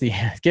give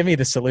me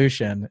the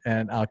solution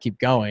and I'll keep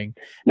going.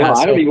 No,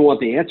 I don't even want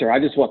the answer. I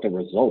just want the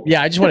result.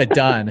 Yeah, I just want it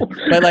done.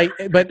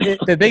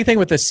 The big thing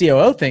with the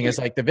COO thing is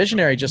like the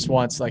visionary just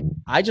wants, like,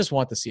 I just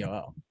want the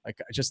COO. Like,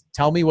 just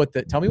tell me what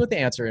the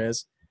answer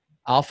is.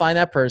 I'll find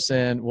that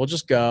person. We'll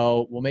just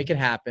go. We'll make it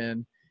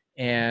happen,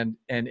 and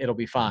it'll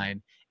be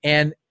fine.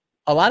 And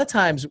a lot of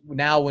times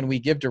now when we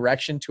give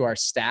direction to our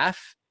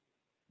staff,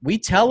 we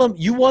tell them,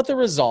 you want the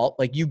result,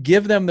 like you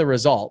give them the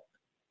result.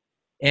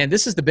 And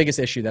this is the biggest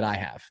issue that I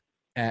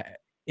have,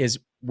 is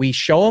we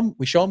show them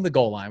the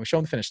goal line, we show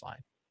them the finish line,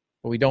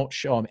 but we don't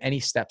show them any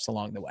steps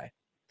along the way.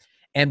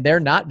 And they're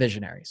not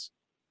visionaries,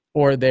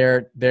 or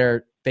they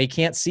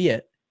can't see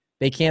it.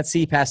 They can't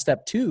see past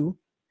step 2,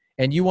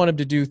 and you want them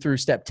to do through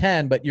step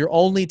 10, but you're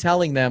only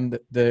telling them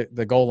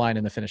the goal line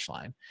and the finish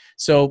line.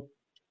 So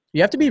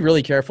You have to be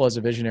really careful as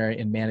a visionary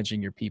in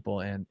managing your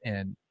people, and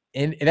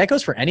that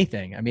goes for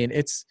anything. I mean,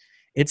 it's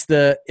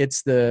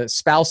the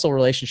spousal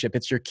relationship.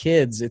 It's your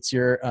kids. It's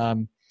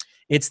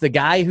it's the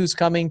guy who's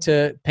coming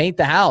to paint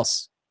the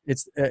house.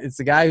 It's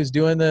the guy who's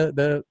doing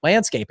the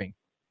landscaping.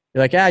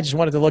 You're like, yeah, I just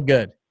want it to look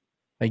good.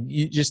 Like,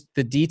 you just,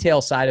 the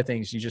detail side of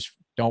things, you just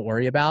don't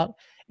worry about.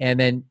 And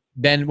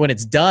then when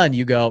it's done,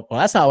 you go, well,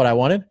 that's not what I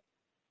wanted.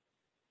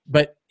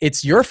 But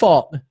it's your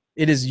fault.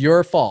 It is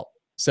your fault.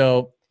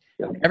 So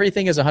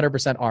everything is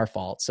 100% our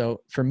fault.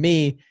 So for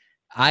me,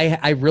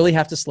 I really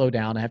have to slow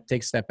down. I have to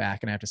take a step back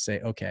and I have to say,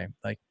 okay,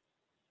 like,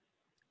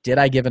 did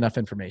I give enough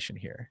information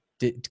here?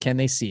 Can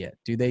they see it?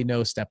 Do they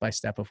know step by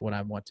step of what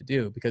I want to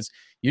do? Because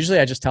usually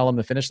I just tell them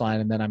the finish line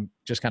and then I'm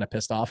just kind of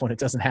pissed off when it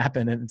doesn't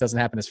happen, and it doesn't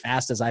happen as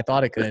fast as I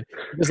thought it could.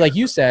 Because like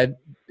you said,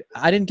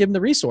 I didn't give them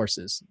the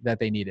resources that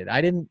they needed. I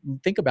didn't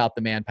think about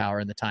the manpower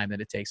and the time that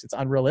it takes. It's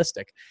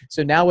unrealistic.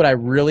 So now what I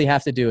really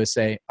have to do is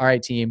say, all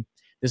right, team,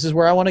 this is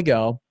where I want to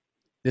go.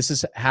 This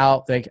is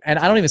how, like, and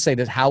I don't even say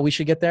this how we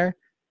should get there.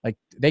 Like,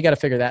 they got to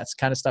figure that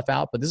kind of stuff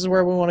out, but this is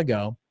where we want to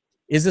go.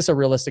 Is this a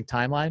realistic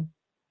timeline?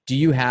 Do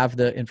you have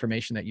the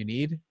information that you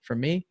need from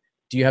me?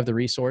 Do you have the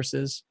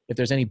resources? If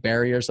there's any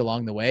barriers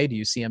along the way, do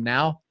you see them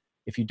now?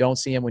 If you don't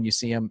see them, when you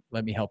see them,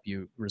 let me help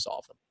you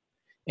resolve them.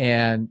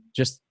 And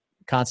just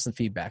constant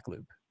feedback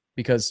loop,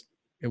 because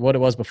what it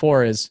was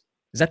before is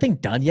that thing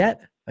done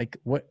yet? Like,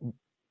 what?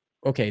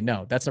 Okay,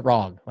 no, that's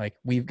wrong. Like,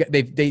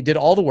 they did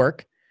all the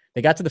work.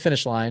 They got to the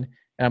finish line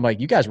and I'm like,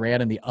 you guys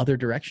ran in the other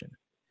direction.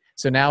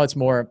 So now it's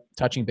more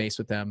touching base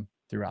with them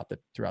throughout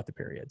the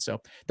period. So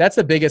that's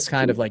the biggest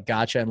kind of like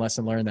gotcha and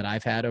lesson learned that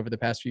I've had over the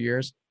past few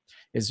years,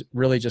 is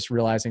really just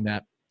realizing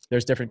that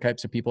there's different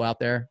types of people out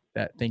there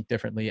that think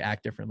differently,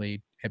 act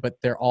differently, but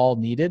they're all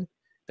needed.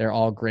 They're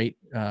all great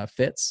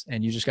fits,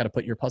 and you just got to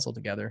put your puzzle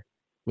together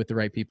with the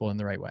right people in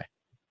the right way.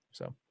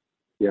 So,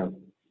 yeah.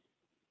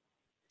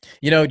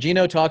 You know,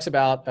 Gino talks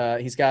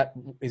about, he's got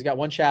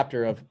one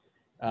chapter of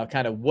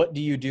kind of what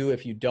do you do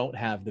if you don't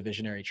have the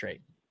visionary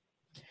trait?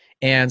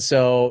 And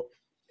so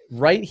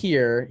right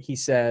here, he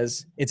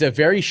says, it's a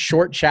very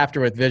short chapter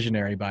with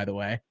visionary, by the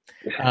way.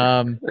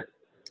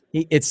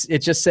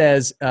 It just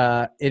says,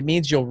 it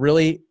means you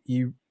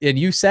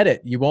said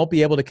it, you won't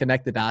be able to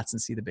connect the dots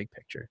and see the big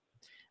picture.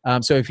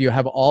 So if you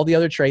have all the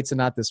other traits and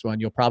not this one,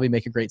 you'll probably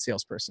make a great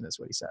salesperson, is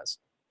what he says.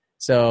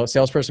 So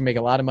salesperson make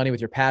a lot of money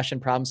with your passion,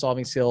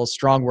 problem-solving skills,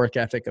 strong work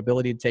ethic,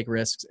 ability to take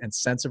risks, and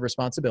sense of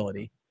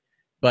responsibility.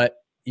 But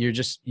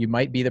you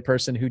might be the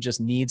person who just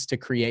needs to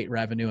create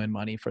revenue and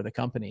money for the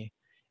company,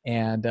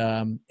 and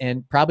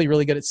probably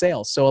really good at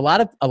sales. So a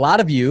lot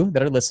of you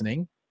that are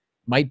listening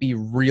might be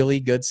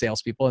really good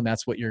salespeople, and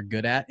that's what you're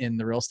good at in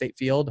the real estate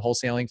field: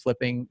 wholesaling,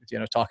 flipping,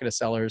 talking to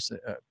sellers,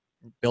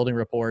 building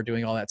rapport,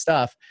 doing all that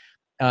stuff.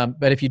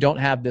 But if you don't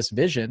have this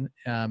vision,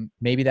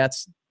 maybe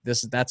that's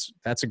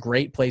a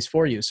great place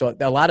for you. So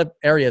a lot of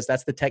areas,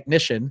 that's the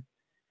technician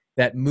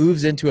that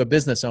moves into a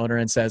business owner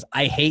and says,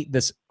 I hate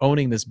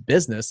owning this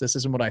business. This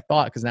isn't what I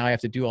thought, because now I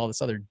have to do all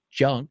this other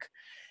junk.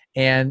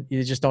 And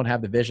you just don't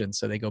have the vision.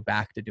 So they go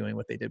back to doing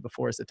what they did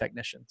before as a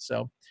technician.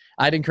 So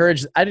I'd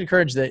encourage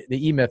the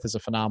E-Myth is a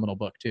phenomenal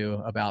book too,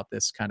 about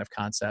this kind of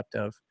concept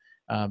of,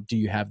 do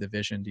you have the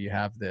vision?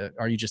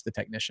 Are you just the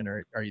technician,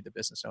 or are you the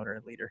business owner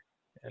and leader?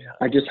 And,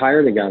 I just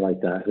hired a guy like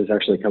that who's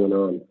actually coming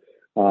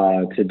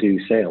on to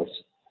do sales.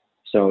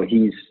 So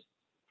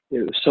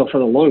for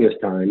the longest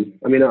time,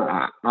 I mean,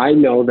 I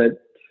know that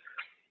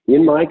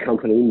in my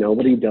company,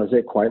 nobody does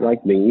it quite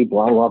like me,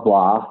 blah, blah,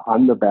 blah.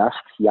 I'm the best,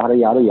 yada,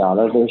 yada,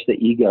 yada. There's the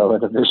ego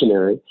of a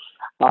visionary.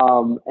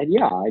 And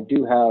yeah, I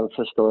do have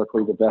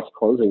historically the best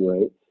closing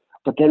rate.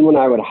 But then when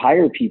I would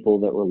hire people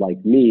that were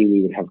like me,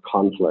 we would have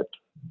conflict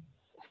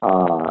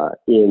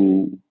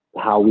in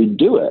how we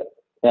do it,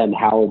 and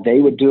how they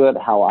would do it,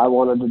 how I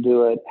wanted to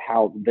do it,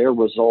 how their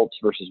results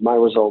versus my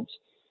results.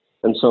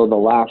 And so the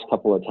last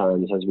couple of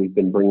times, as we've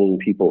been bringing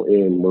people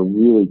in, we're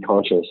really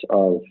conscious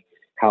of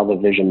how the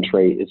vision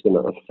trait is going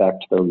to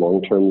affect their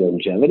long-term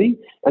longevity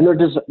and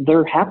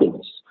their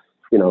happiness,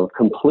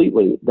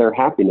 completely their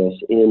happiness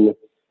in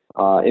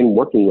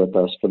working with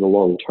us for the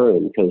long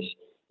term. Because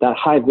that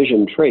high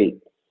vision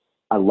trait,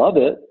 I love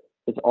it.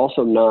 It's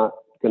also not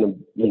going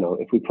to,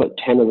 if we put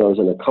 10 of those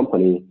in a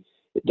company,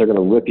 they're going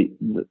to rip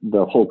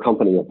the whole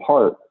company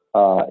apart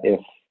if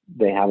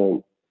they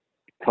haven't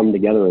come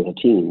together as a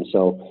team.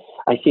 So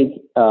I think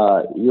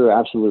you're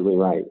absolutely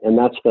right. And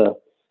that's the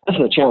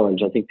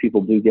challenge. I think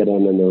people do get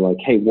in and they're like,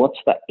 hey, what's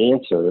the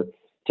answer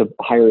to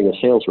hiring a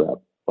sales rep?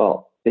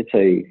 Well, it's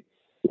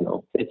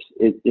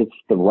it's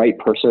the right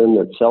person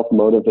that's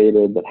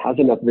self-motivated, that has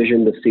enough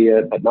vision to see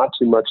it, but not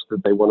too much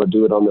that they want to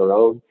do it on their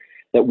own,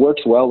 that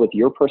works well with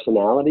your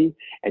personality.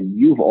 And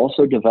you've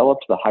also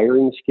developed the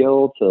hiring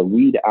skill to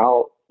weed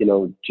out,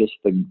 just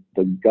the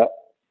gut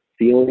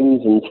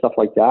feelings and stuff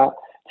like that,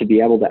 to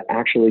be able to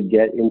actually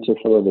get into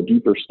some of the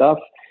deeper stuff.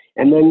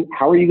 And then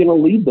how are you going to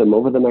lead them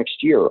over the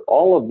next year?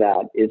 All of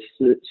that is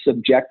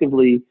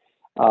subjectively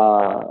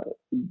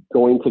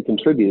going to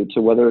contribute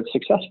to whether it's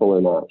successful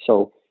or not.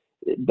 So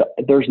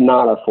there's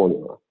not a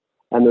formula.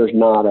 And there's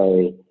not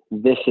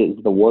this is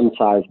the one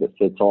size that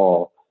fits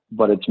all,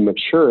 but it's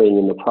maturing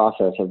in the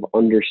process of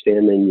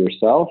understanding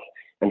yourself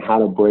and how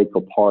to break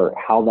apart,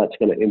 how that's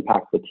going to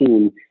impact the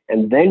team.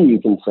 And then you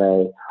can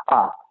say,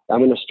 I'm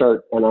going to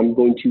start and I'm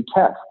going to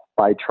test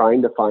by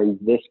trying to find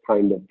this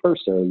kind of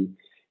person.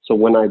 So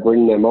when I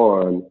bring them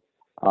on,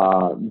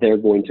 they're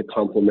going to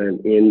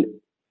complement in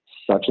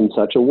such and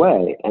such a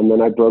way. And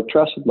then I broke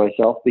trust with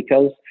myself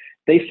because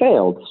they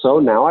failed. So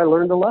now I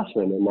learned a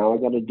lesson, and now I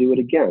got to do it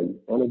again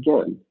and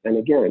again and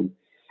again.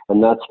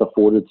 And that's the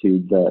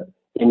fortitude that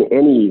in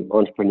any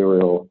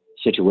entrepreneurial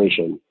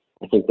situation,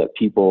 I think that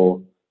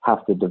people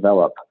have to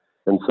develop.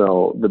 And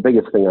so the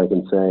biggest thing I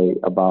can say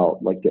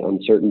about like the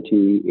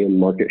uncertainty in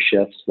market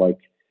shifts, like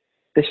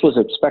this was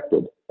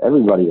expected.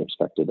 Everybody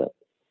expected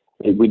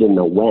it. We didn't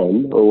know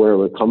when or where it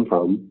would come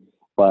from,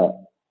 but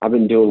I've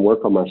been doing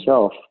work on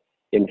myself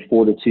in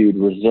fortitude,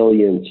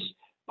 resilience,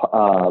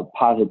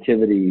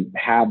 positivity,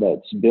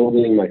 habits,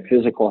 building my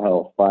physical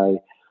health.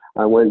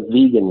 I went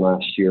vegan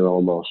last year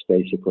almost,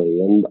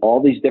 basically, and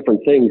all these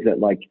different things that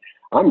like,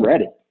 I'm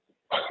ready.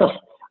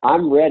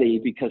 I'm ready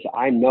because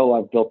I know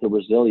I've built the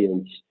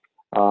resilience.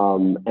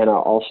 And I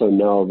also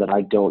know that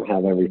I don't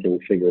have everything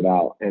figured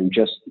out. And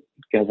just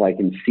because I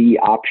can see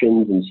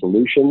options and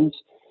solutions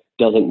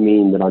doesn't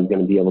mean that I'm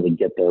going to be able to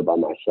get there by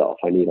myself.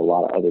 I need a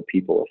lot of other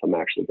people if I'm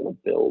actually going to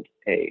build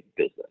a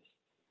business.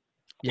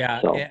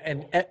 Yeah. So.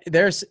 And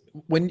there's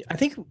I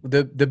think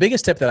the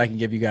biggest tip that I can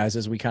give you guys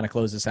as we kind of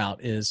close this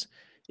out is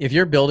if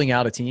you're building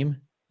out a team,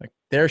 like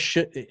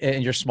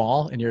and you're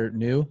small and you're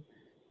new,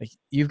 like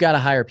you've got to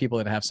hire people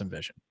that have some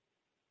vision.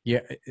 Yeah.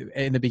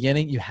 In the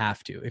beginning, you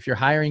have to. If you're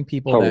hiring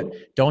people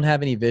that don't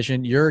have any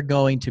vision, you're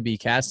going to be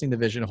casting the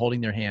vision, holding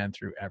their hand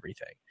through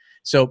everything.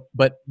 So,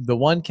 but the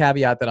one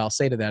caveat that I'll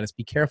say to that is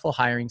be careful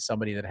hiring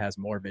somebody that has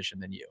more vision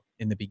than you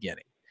in the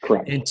beginning.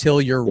 Correct.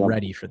 Until you're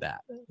ready for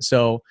that.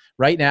 So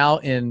right now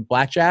in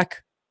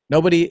Blackjack,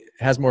 nobody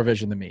has more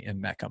vision than me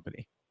in that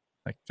company.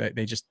 Like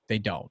they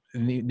don't.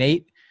 And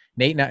Nate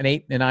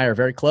and I are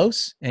very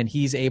close, and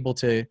he's able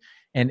to,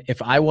 and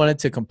if I wanted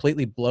to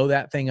completely blow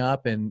that thing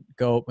up and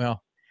go,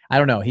 well, I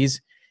don't know.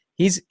 He's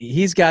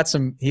got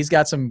some,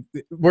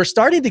 we're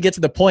starting to get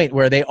to the point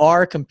where they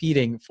are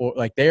competing for,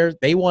 like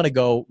they want to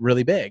go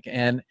really big.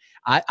 And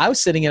I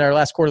was sitting in our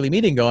last quarterly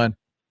meeting going,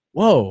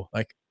 whoa,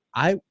 like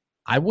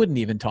I wouldn't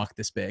even talk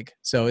this big.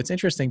 So it's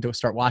interesting to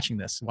start watching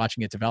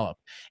it develop.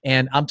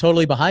 And I'm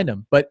totally behind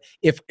him. But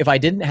if I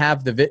didn't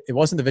have it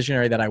wasn't the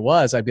visionary that I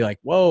was, I'd be like,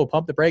 whoa,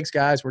 pump the brakes,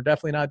 guys. We're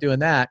definitely not doing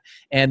that.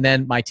 And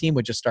then my team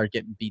would just start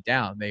getting beat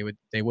down.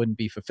 They wouldn't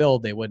be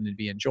fulfilled. They wouldn't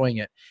be enjoying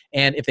it.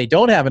 And if they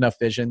don't have enough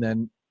vision,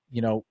 then,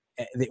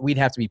 we'd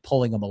have to be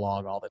pulling them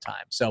along all the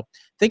time. So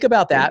think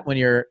about that when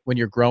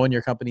you're growing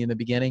your company in the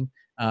beginning.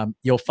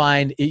 You'll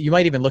find you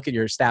might even look at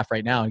your staff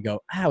right now and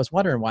go, I was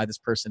wondering why this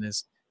person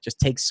just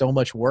takes so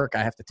much work.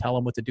 I have to tell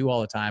them what to do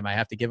all the time. I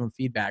have to give them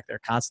feedback. They're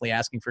constantly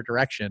asking for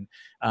direction.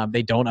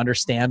 They don't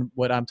understand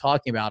what I'm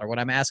talking about or what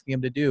I'm asking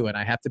them to do. And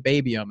I have to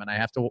baby them and I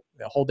have to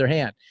hold their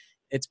hand.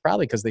 It's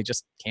probably because they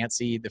just can't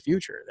see the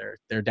future.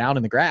 They're down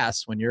in the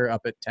grass when you're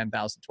up at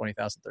 10,000,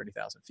 20,000,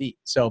 30,000 feet.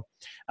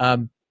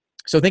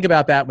 So think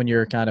about that when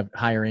you're kind of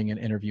hiring and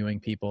interviewing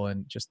people,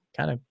 and just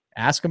kind of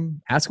ask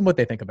them what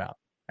they think about.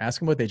 Ask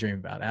them what they dream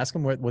about. Ask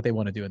them what they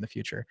want to do in the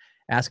future.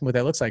 Ask them what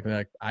that looks like.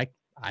 They're like,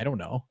 I don't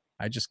know.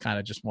 I just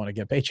want to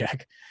get a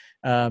paycheck.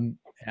 I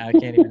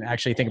can't even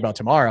actually think about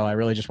tomorrow. I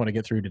really just want to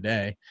get through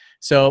today.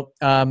 So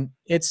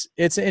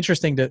it's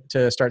interesting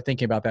to start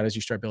thinking about that as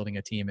you start building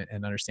a team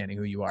and understanding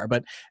who you are.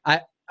 But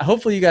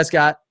hopefully you guys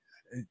got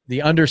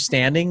the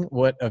understanding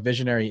what a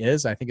visionary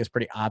is. I think it's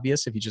pretty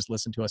obvious. If you just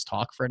listen to us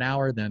talk for an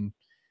hour, then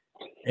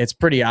it's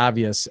pretty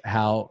obvious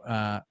how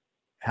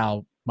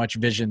much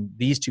vision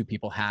these two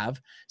people have.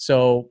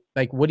 So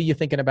like, what are you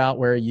thinking about?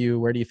 Where do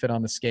you fit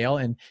on the scale?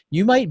 And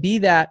you might be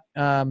that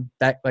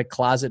like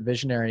closet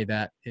visionary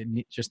that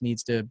it just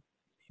needs to,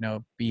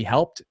 be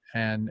helped,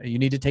 and you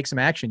need to take some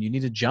action. You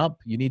need to jump.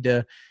 You need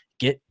to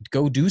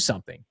go do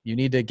something. You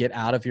need to get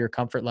out of your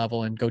comfort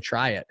level and go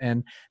try it.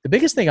 And the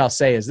biggest thing I'll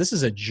say is this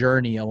is a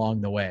journey along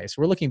the way. So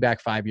we're looking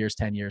back 5 years,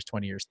 10 years,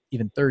 20 years,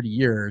 even 30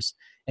 years,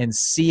 and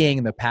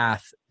seeing the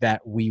path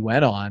that we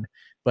went on.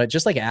 But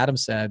just like Adam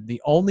said,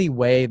 the only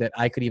way that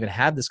I could even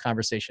have this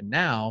conversation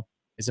now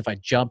is if I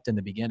jumped in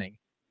the beginning.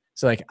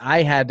 So like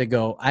I had to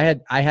go, I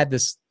had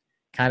this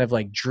kind of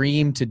like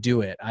dream to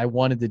do it. I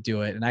wanted to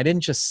do it. And I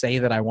didn't just say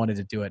that I wanted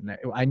to do it. And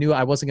I knew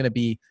I wasn't going to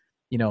be,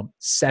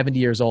 70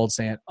 years old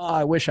saying, oh,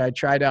 I wish I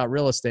tried out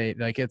real estate.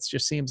 Like, it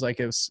just seems like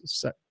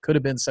could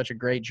have been such a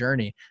great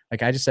journey.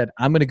 Like I just said,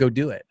 I'm going to go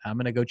do it. I'm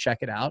going to go check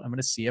it out. I'm going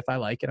to see if I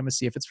like it. I'm going to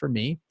see if it's for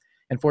me.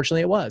 And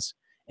fortunately it was.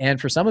 And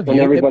for some of you,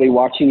 everybody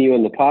watching you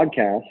in the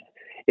podcast,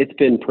 it's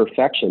been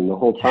perfection the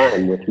whole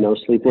time with no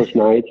sleepless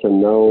nights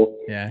and no,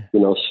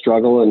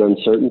 struggle and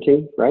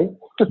uncertainty, right?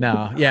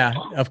 No. Yeah,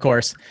 of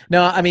course.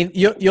 No, I mean,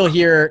 you'll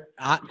hear,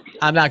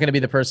 I'm not going to be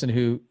the person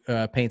who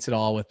paints it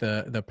all with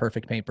the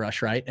perfect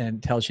paintbrush, right?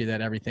 And tells you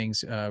that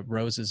everything's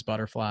roses,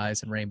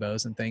 butterflies, and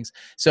rainbows and things.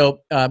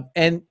 So,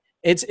 and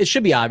it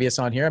should be obvious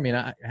on here. I mean,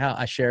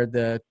 I shared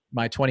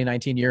my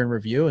 2019 year in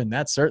review, and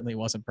that certainly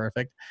wasn't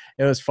perfect.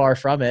 It was far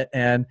from it.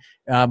 And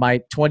my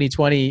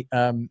 2020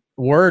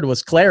 word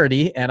was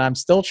clarity, and I'm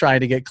still trying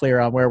to get clear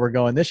on where we're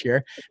going this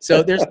year.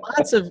 So there's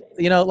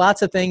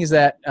lots of things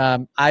that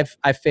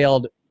I've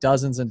failed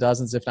dozens and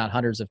dozens, if not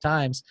hundreds of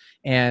times.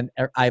 And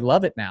I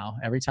love it now.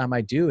 Every time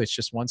I do, it's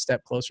just one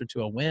step closer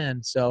to a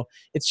win. So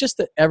it's just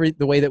the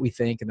way that we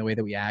think and the way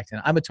that we act.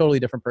 And I'm a totally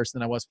different person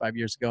than I was 5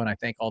 years ago. And I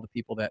thank all the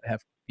people that have,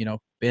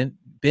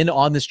 been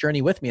on this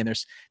journey with me. And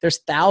there's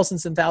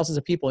thousands and thousands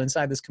of people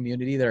inside this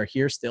community that are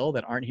here still,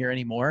 that aren't here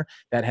anymore,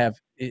 that have,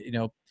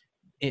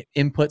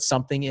 input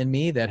something in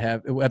me, that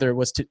have, whether it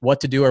was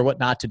what to do or what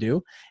not to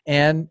do.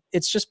 And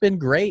it's just been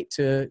great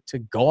to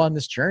go on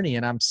this journey.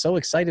 And I'm so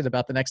excited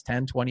about the next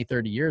 10, 20,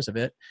 30 years of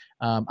it.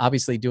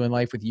 Obviously doing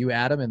life with you,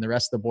 Adam, and the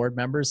rest of the board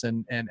members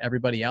and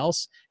everybody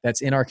else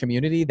that's in our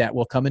community, that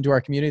will come into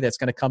our community, that's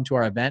going to come to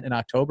our event in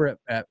October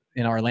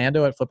in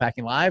Orlando at Flip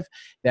Packing Live,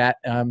 that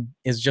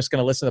is just going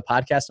to listen to the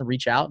podcast and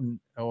reach out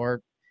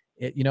or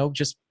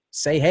just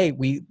say,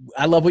 hey,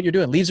 I love what you're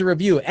doing. Leaves a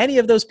review. Any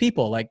of those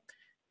people,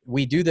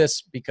 we do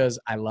this because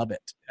I love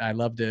it. I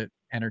love to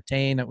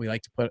entertain. I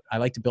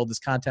like to build this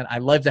content. I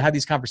love to have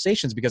these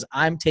conversations because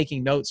I'm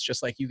taking notes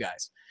just like you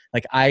guys.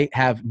 I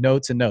have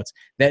notes and notes.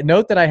 That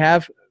note that I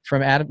have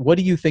from Adam, what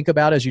do you think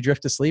about as you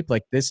drift to sleep?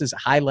 This is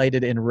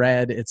highlighted in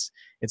red. It's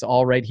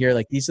all right here.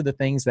 These are the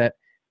things that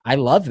I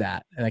love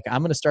that.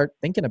 I'm going to start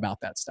thinking about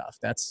that stuff.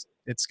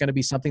 It's going to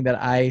be something that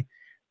I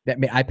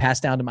pass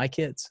down to my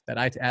kids, that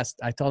I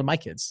tell my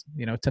kids,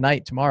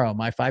 tonight, tomorrow,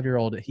 my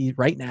 5-year-old,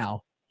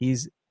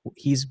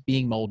 he's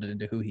being molded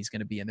into who he's going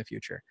to be in the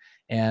future.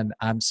 And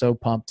I'm so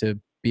pumped to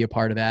be a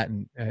part of that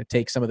and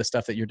take some of the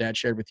stuff that your dad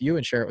shared with you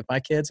and share it with my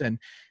kids. And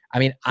I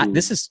mean,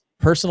 this is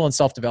personal and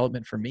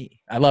self-development for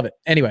me. I love it.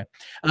 Anyway.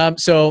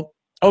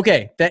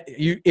 Okay.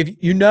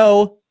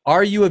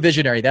 Are you a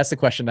visionary? That's the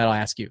question that I'll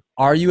ask you.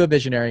 Are you a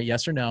visionary?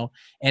 Yes or no?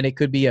 And it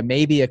could be a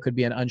maybe, it could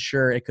be an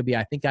unsure. It could be,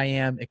 I think I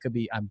am. It could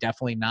be, I'm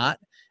definitely not.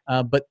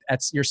 But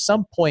you're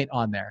some point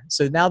on there.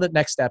 So now the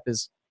next step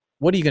is,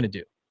 what are you going to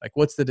do?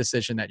 What's the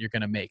decision that you're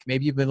going to make?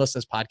 Maybe you've been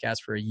listening to this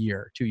podcast for a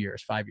year, 2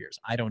 years, 5 years.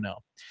 I don't know.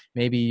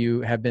 Maybe you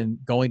have been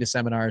going to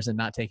seminars and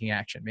not taking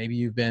action. Maybe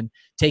you've been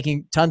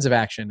taking tons of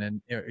action and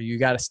you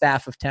got a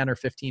staff of 10 or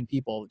 15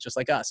 people just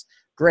like us.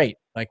 Great.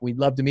 We'd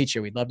love to meet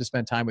you. We'd love to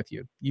spend time with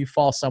you. You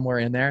fall somewhere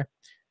in there.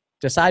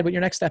 Decide what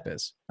your next step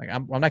is.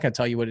 I'm not going to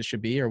tell you what it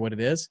should be or what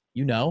it is.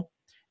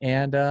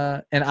 And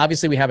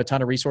obviously we have a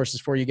ton of resources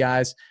for you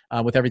guys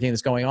with everything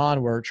that's going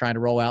on. We're trying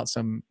to roll out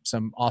some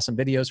awesome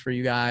videos for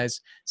you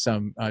guys,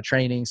 some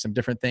training, some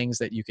different things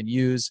that you can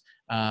use.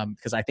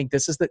 Because I think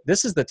this is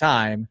the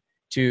time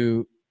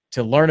to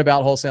learn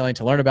about wholesaling,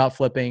 to learn about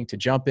flipping, to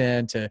jump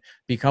in, to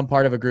become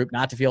part of a group,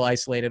 not to feel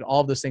isolated,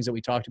 all of those things that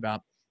we talked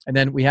about. And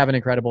then we have an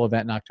incredible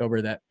event in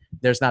October that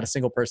there's not a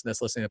single person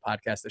that's listening to the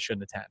podcast that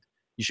shouldn't attend.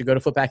 You should go to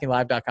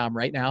flippackinglive.com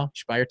right now. You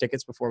should buy your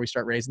tickets before we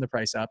start raising the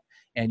price up,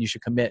 and you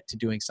should commit to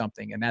doing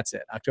something. And that's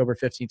it. October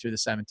 15th through the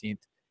 17th.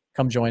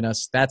 Come join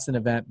us. That's an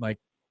event.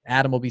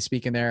 Adam will be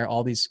speaking there.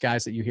 All these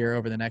guys that you hear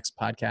over the next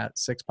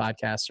 6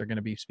 podcasts are going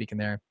to be speaking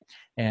there.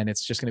 And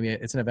it's just going to be,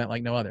 it's an event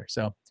like no other.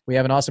 So we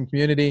have an awesome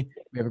community.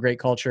 We have a great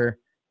culture.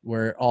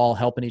 We're all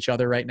helping each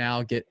other right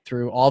now get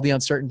through all the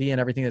uncertainty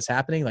and everything that's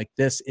happening.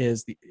 This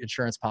is the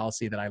insurance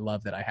policy that I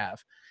love that I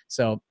have.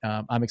 So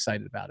I'm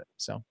excited about it.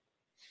 So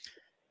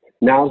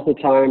now's the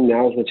time.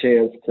 Now's the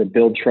chance to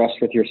build trust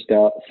with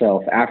yourself.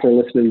 After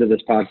listening to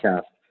this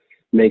podcast,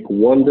 make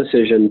one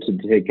decision to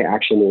take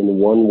action in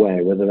one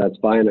way, whether that's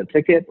buying a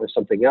ticket or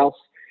something else,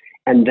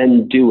 and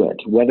then do it.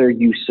 Whether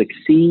you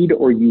succeed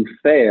or you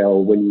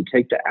fail, when you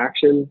take the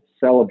action,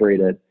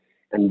 celebrate it.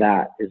 And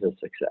that is a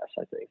success,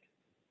 I think.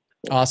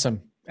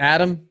 Awesome.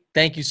 Adam,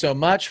 thank you so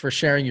much for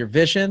sharing your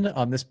vision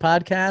on this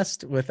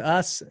podcast with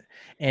us.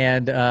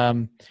 And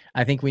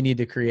I think we need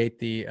to create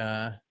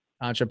the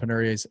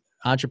Entrepreneurs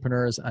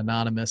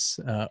Anonymous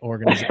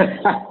organization.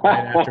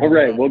 All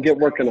right, we'll get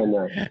working on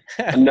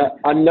that.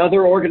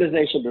 Another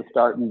organization to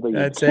start and lead.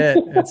 That's it.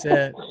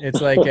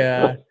 It's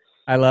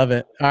I love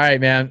it. All right,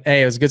 man.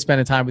 Hey, it was good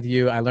spending time with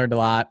you. I learned a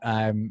lot.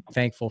 I'm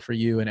thankful for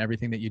you and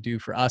everything that you do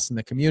for us in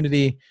the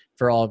community,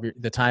 for all of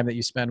the time that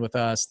you spend with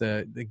us,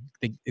 the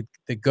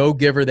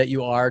go-giver that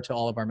you are to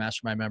all of our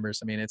mastermind members.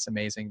 I mean, it's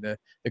amazing. The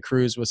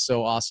cruise was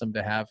so awesome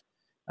to have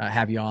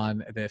you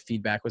on. The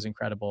feedback was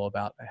incredible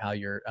about how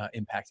you're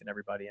impacting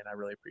everybody, and I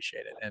really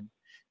appreciate it. And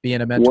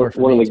being a mentor for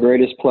me. One of the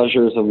greatest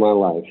pleasures of my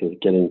life is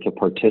getting to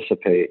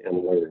participate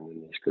and learn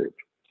in this group.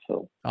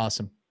 So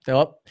awesome.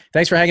 Philip,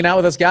 thanks for hanging out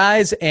with us,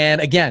 guys.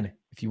 And again,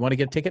 if you want to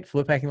get a ticket,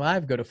 Flip Packing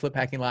Live, go to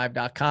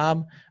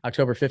flippackinglive.com,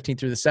 October 15th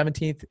through the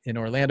 17th in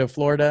Orlando,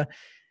 Florida.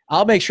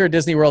 I'll make sure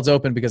Disney World's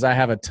open because I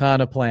have a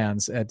ton of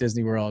plans at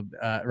Disney World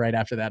right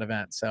after that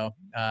event. So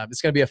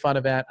it's going to be a fun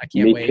event. I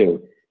can't wait.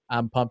 Too.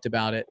 I'm pumped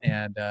about it,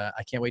 and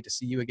I can't wait to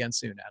see you again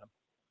soon, Adam.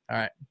 All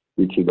right.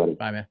 You too, buddy.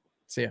 Bye, man.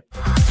 See ya.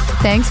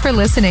 Thanks for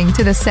listening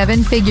to the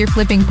 7-Figure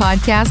Flipping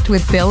Podcast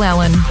with Bill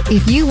Allen.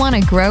 If you want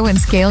to grow and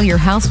scale your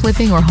house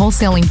flipping or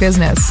wholesaling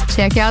business,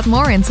 check out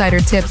more insider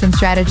tips and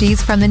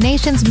strategies from the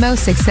nation's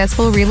most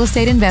successful real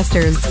estate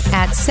investors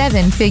at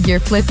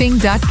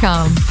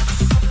 7figureflipping.com.